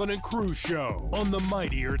Kaplan and crew show on the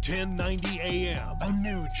mightier 1090 AM. A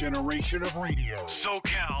new generation of radio.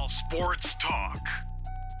 SoCal Sports Talk.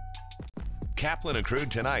 Kaplan and crew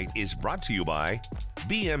tonight is brought to you by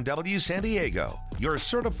BMW San Diego, your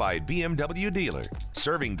certified BMW dealer,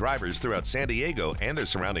 serving drivers throughout San Diego and the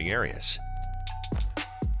surrounding areas.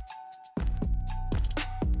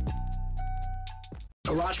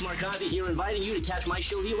 Arash Markazi here, inviting you to catch my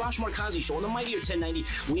show, The Arash Markazi Show, on the mightier 1090.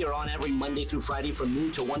 We are on every Monday through Friday from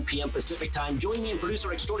noon to 1 p.m. Pacific time. Join me and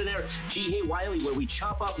producer extraordinaire G. Wiley, where we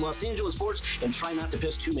chop up Los Angeles sports and try not to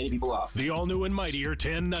piss too many people off. The all-new and mightier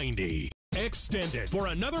 1090. Extended for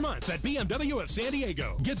another month at BMW of San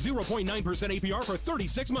Diego. Get 0.9% APR for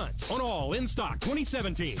 36 months on all in-stock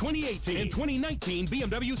 2017, 2018, and 2019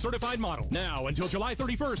 BMW certified models. Now until July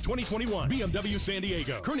 31st, 2021. BMW San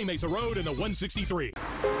Diego, Kearny Mesa Road and the 163.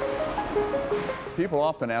 People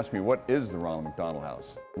often ask me, what is the Ronald McDonald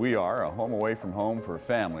House? We are a home away from home for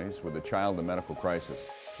families with a child in medical crisis.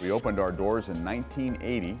 We opened our doors in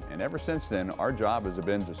 1980, and ever since then, our job has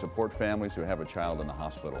been to support families who have a child in the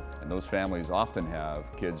hospital. And those families often have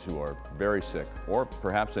kids who are very sick or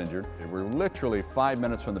perhaps injured. We're literally 5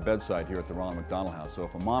 minutes from the bedside here at the Ronald McDonald House. So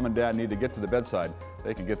if a mom and dad need to get to the bedside,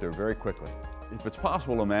 they can get there very quickly. If it's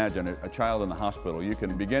possible to imagine a child in the hospital, you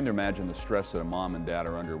can begin to imagine the stress that a mom and dad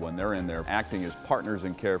are under when they're in there acting as partners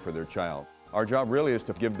in care for their child. Our job really is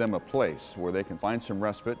to give them a place where they can find some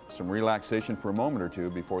respite, some relaxation for a moment or two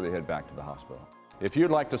before they head back to the hospital. If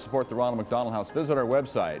you'd like to support the Ronald McDonald House, visit our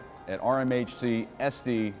website at rmhcsd.org.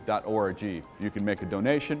 You can make a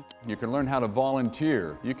donation, you can learn how to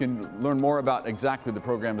volunteer, you can learn more about exactly the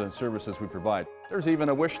programs and services we provide. There's even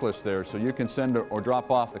a wish list there, so you can send or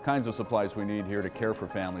drop off the kinds of supplies we need here to care for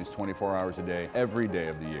families 24 hours a day, every day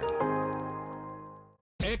of the year.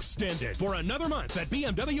 Extended for another month at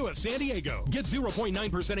BMW of San Diego. Get 0.9%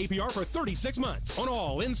 APR for 36 months on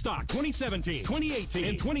all in-stock 2017, 2018,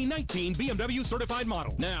 and 2019 BMW certified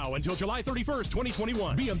models. Now until July 31st,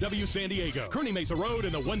 2021. BMW San Diego, Kearny Mesa Road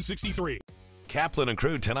and the 163. Kaplan and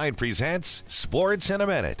crew tonight presents Sports in a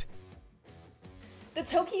Minute. The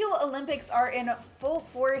Tokyo Olympics are in full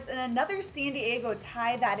force, and another San Diego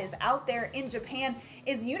tie that is out there in Japan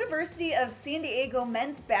is University of San Diego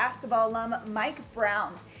men's basketball alum Mike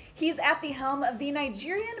Brown. He's at the helm of the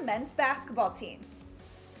Nigerian men's basketball team.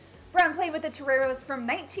 Brown played with the Toreros from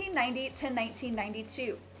 1990 to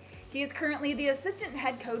 1992. He is currently the assistant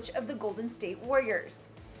head coach of the Golden State Warriors.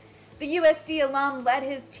 The USD alum led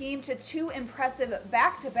his team to 2 impressive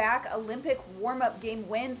back-to-back Olympic warm-up game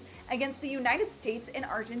wins against the United States and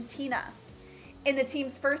Argentina. In the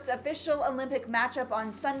team's first official Olympic matchup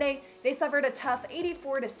on Sunday, they suffered a tough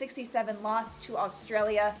 84-67 loss to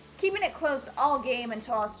Australia, keeping it close all game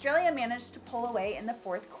until Australia managed to pull away in the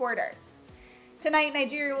 4th quarter. Tonight,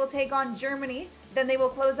 Nigeria will take on Germany, then they will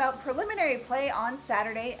close out preliminary play on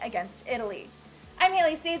Saturday against Italy. I'm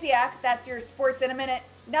Haley Stasiak, that's your Sports in a Minute.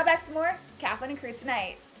 Now back to more Kaplan and crew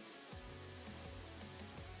tonight.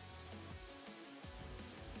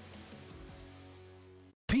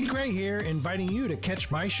 Pete Gray here, inviting you to catch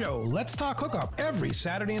my show, Let's Talk Hookup, every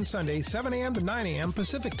Saturday and Sunday, 7 a.m. to 9 a.m.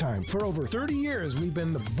 Pacific Time. For over 30 years, we've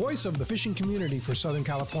been the voice of the fishing community for Southern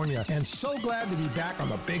California, and so glad to be back on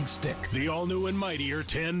the big stick. The all-new and mightier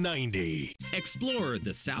 1090. Explore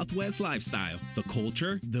the Southwest lifestyle, the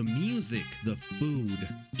culture, the music, the food,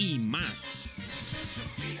 y más.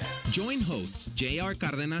 Join hosts J.R.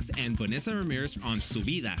 Cardenas and Vanessa Ramirez on Su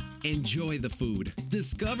Vida. Enjoy the food,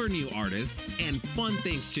 discover new artists, and fun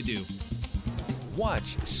things to do.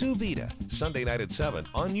 Watch Su Vida, Sunday night at 7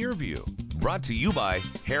 on Your View. Brought to you by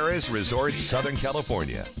Harrah's Resort Southern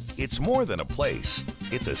California. It's more than a place,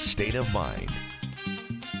 it's a state of mind.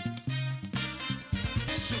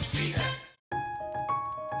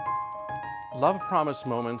 Love promise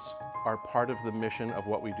moments are part of the mission of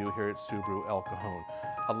what we do here at Subaru El Cajon.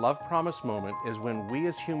 A love promise moment is when we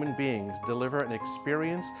as human beings deliver an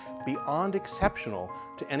experience beyond exceptional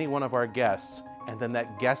to any one of our guests, and then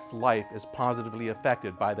that guest's life is positively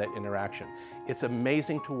affected by that interaction. It's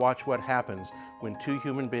amazing to watch what happens when two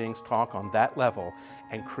human beings talk on that level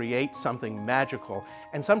and create something magical.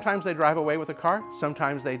 And sometimes they drive away with a car,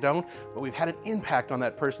 sometimes they don't, but we've had an impact on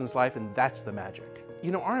that person's life, and that's the magic. You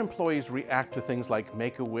know, our employees react to things like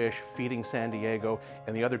Make-A-Wish, Feeding San Diego,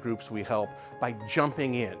 and the other groups we help by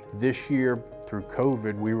jumping in. This year, through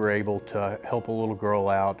COVID, we were able to help a little girl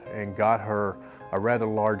out and got her a rather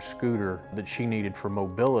large scooter that she needed for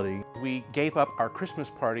mobility. We gave up our Christmas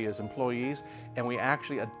party as employees, and we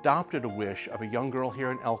actually adopted a wish of a young girl here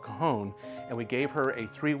in El Cajon, and we gave her a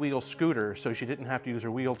 3-wheel scooter so she didn't have to use her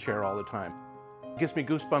wheelchair all the time. It gives me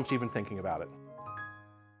goosebumps even thinking about it.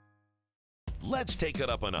 Let's take it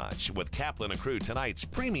up a notch with Kaplan and Crew tonight's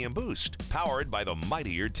Premium Boost, powered by the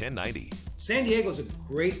mightier 1090. San Diego is a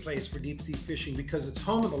great place for deep sea fishing because it's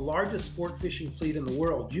home of the largest sport fishing fleet in the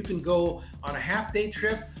world. You can go on a half-day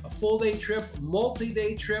trip, a full-day trip,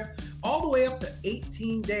 multi-day trip, all the way up to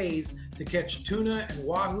 18 days to catch tuna and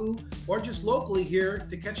wahoo, or just locally here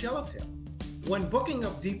to catch yellowtail. When booking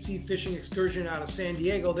a deep sea fishing excursion out of San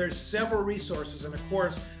Diego, there's several resources, and of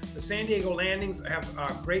course, the San Diego landings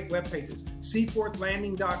have great web pages.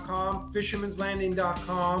 Seaforthlanding.com,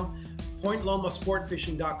 fishermanslanding.com,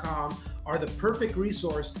 PointLomaSportFishing.com are the perfect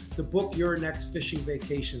resource to book your next fishing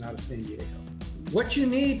vacation out of San Diego. What you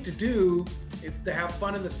need to do to have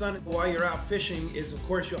fun in the sun while you're out fishing is, of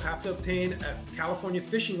course, you'll have to obtain a California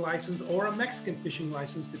fishing license or a Mexican fishing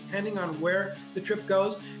license, depending on where the trip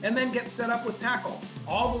goes, and then get set up with tackle.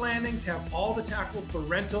 All the landings have all the tackle for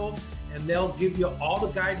rental, and they'll give you all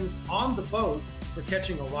the guidance on the boat for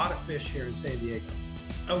catching a lot of fish here in San Diego.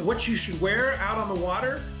 What you should wear out on the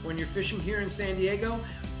water when you're fishing here in San Diego,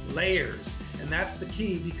 layers. And that's the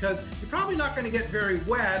key, because you're probably not going to get very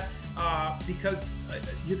wet because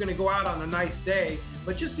you're going to go out on a nice day,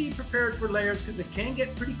 but just be prepared for layers because it can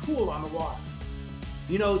get pretty cool on the water.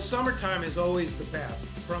 You know, summertime is always the best,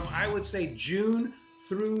 from I would say June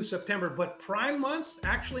through September, but prime months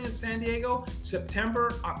actually in San Diego,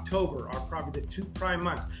 September, October are probably the 2 prime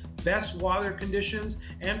months. Best water conditions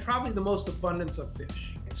and probably the most abundance of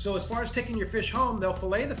fish. So as far as taking your fish home, they'll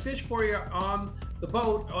fillet the fish for you on the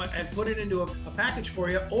boat and put it into a package for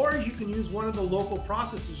you, or you can use one of the local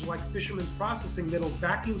processors like Fisherman's Processing that'll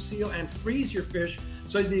vacuum seal and freeze your fish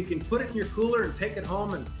so that you can put it in your cooler and take it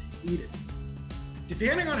home and eat it.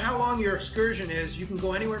 Depending on how long your excursion is, you can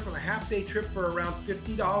go anywhere from a half-day trip for around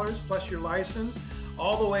 $50 plus your license,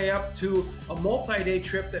 all the way up to a multi-day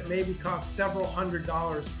trip that maybe costs several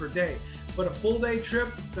 $100s per day. But a full-day trip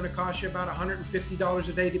is going to cost you about $150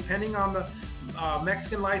 a day, depending on the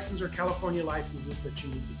Mexican license or California licenses that you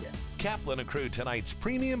need to get. Kaplan and Crew tonight's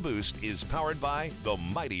Premium Boost is powered by the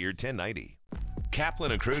mightier 1090.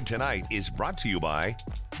 Kaplan and Crew tonight is brought to you by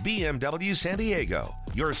BMW San Diego,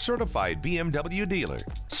 your certified BMW dealer,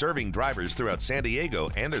 serving drivers throughout San Diego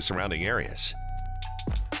and the surrounding areas.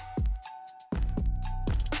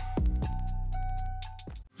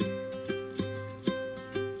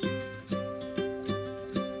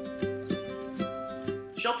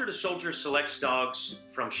 Shelter to Soldier selects dogs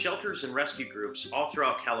from shelters and rescue groups all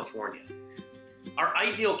throughout California. Our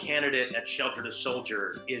ideal candidate at Shelter to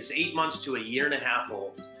Soldier is 8 months to a year and a half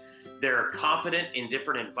old. They're confident in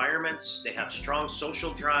different environments. They have strong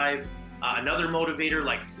social drive, another motivator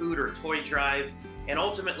like food or toy drive. And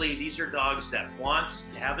ultimately, these are dogs that want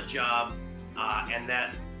to have a job and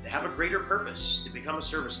that have a greater purpose to become a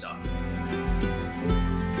service dog.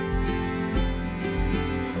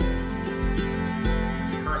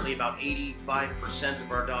 Currently, about 85%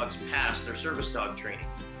 of our dogs pass their service dog training.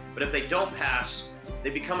 But if they don't pass, they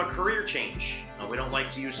become a career change. We don't like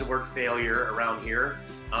to use the word failure around here.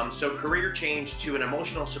 So career change to an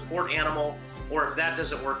emotional support animal Or if that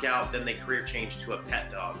doesn't work out, then they career change to a pet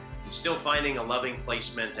dog, still finding a loving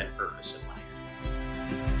placement and purpose in life.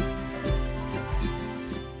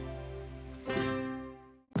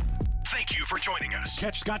 Thank you for joining us.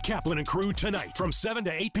 Catch Scott Kaplan and crew tonight from 7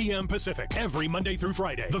 to 8 p.m. Pacific every Monday through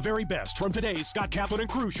Friday. The very best from today's Scott Kaplan and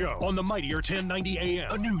crew show on the mightier 1090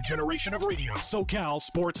 AM. A new generation of radio. SoCal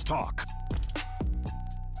Sports Talk.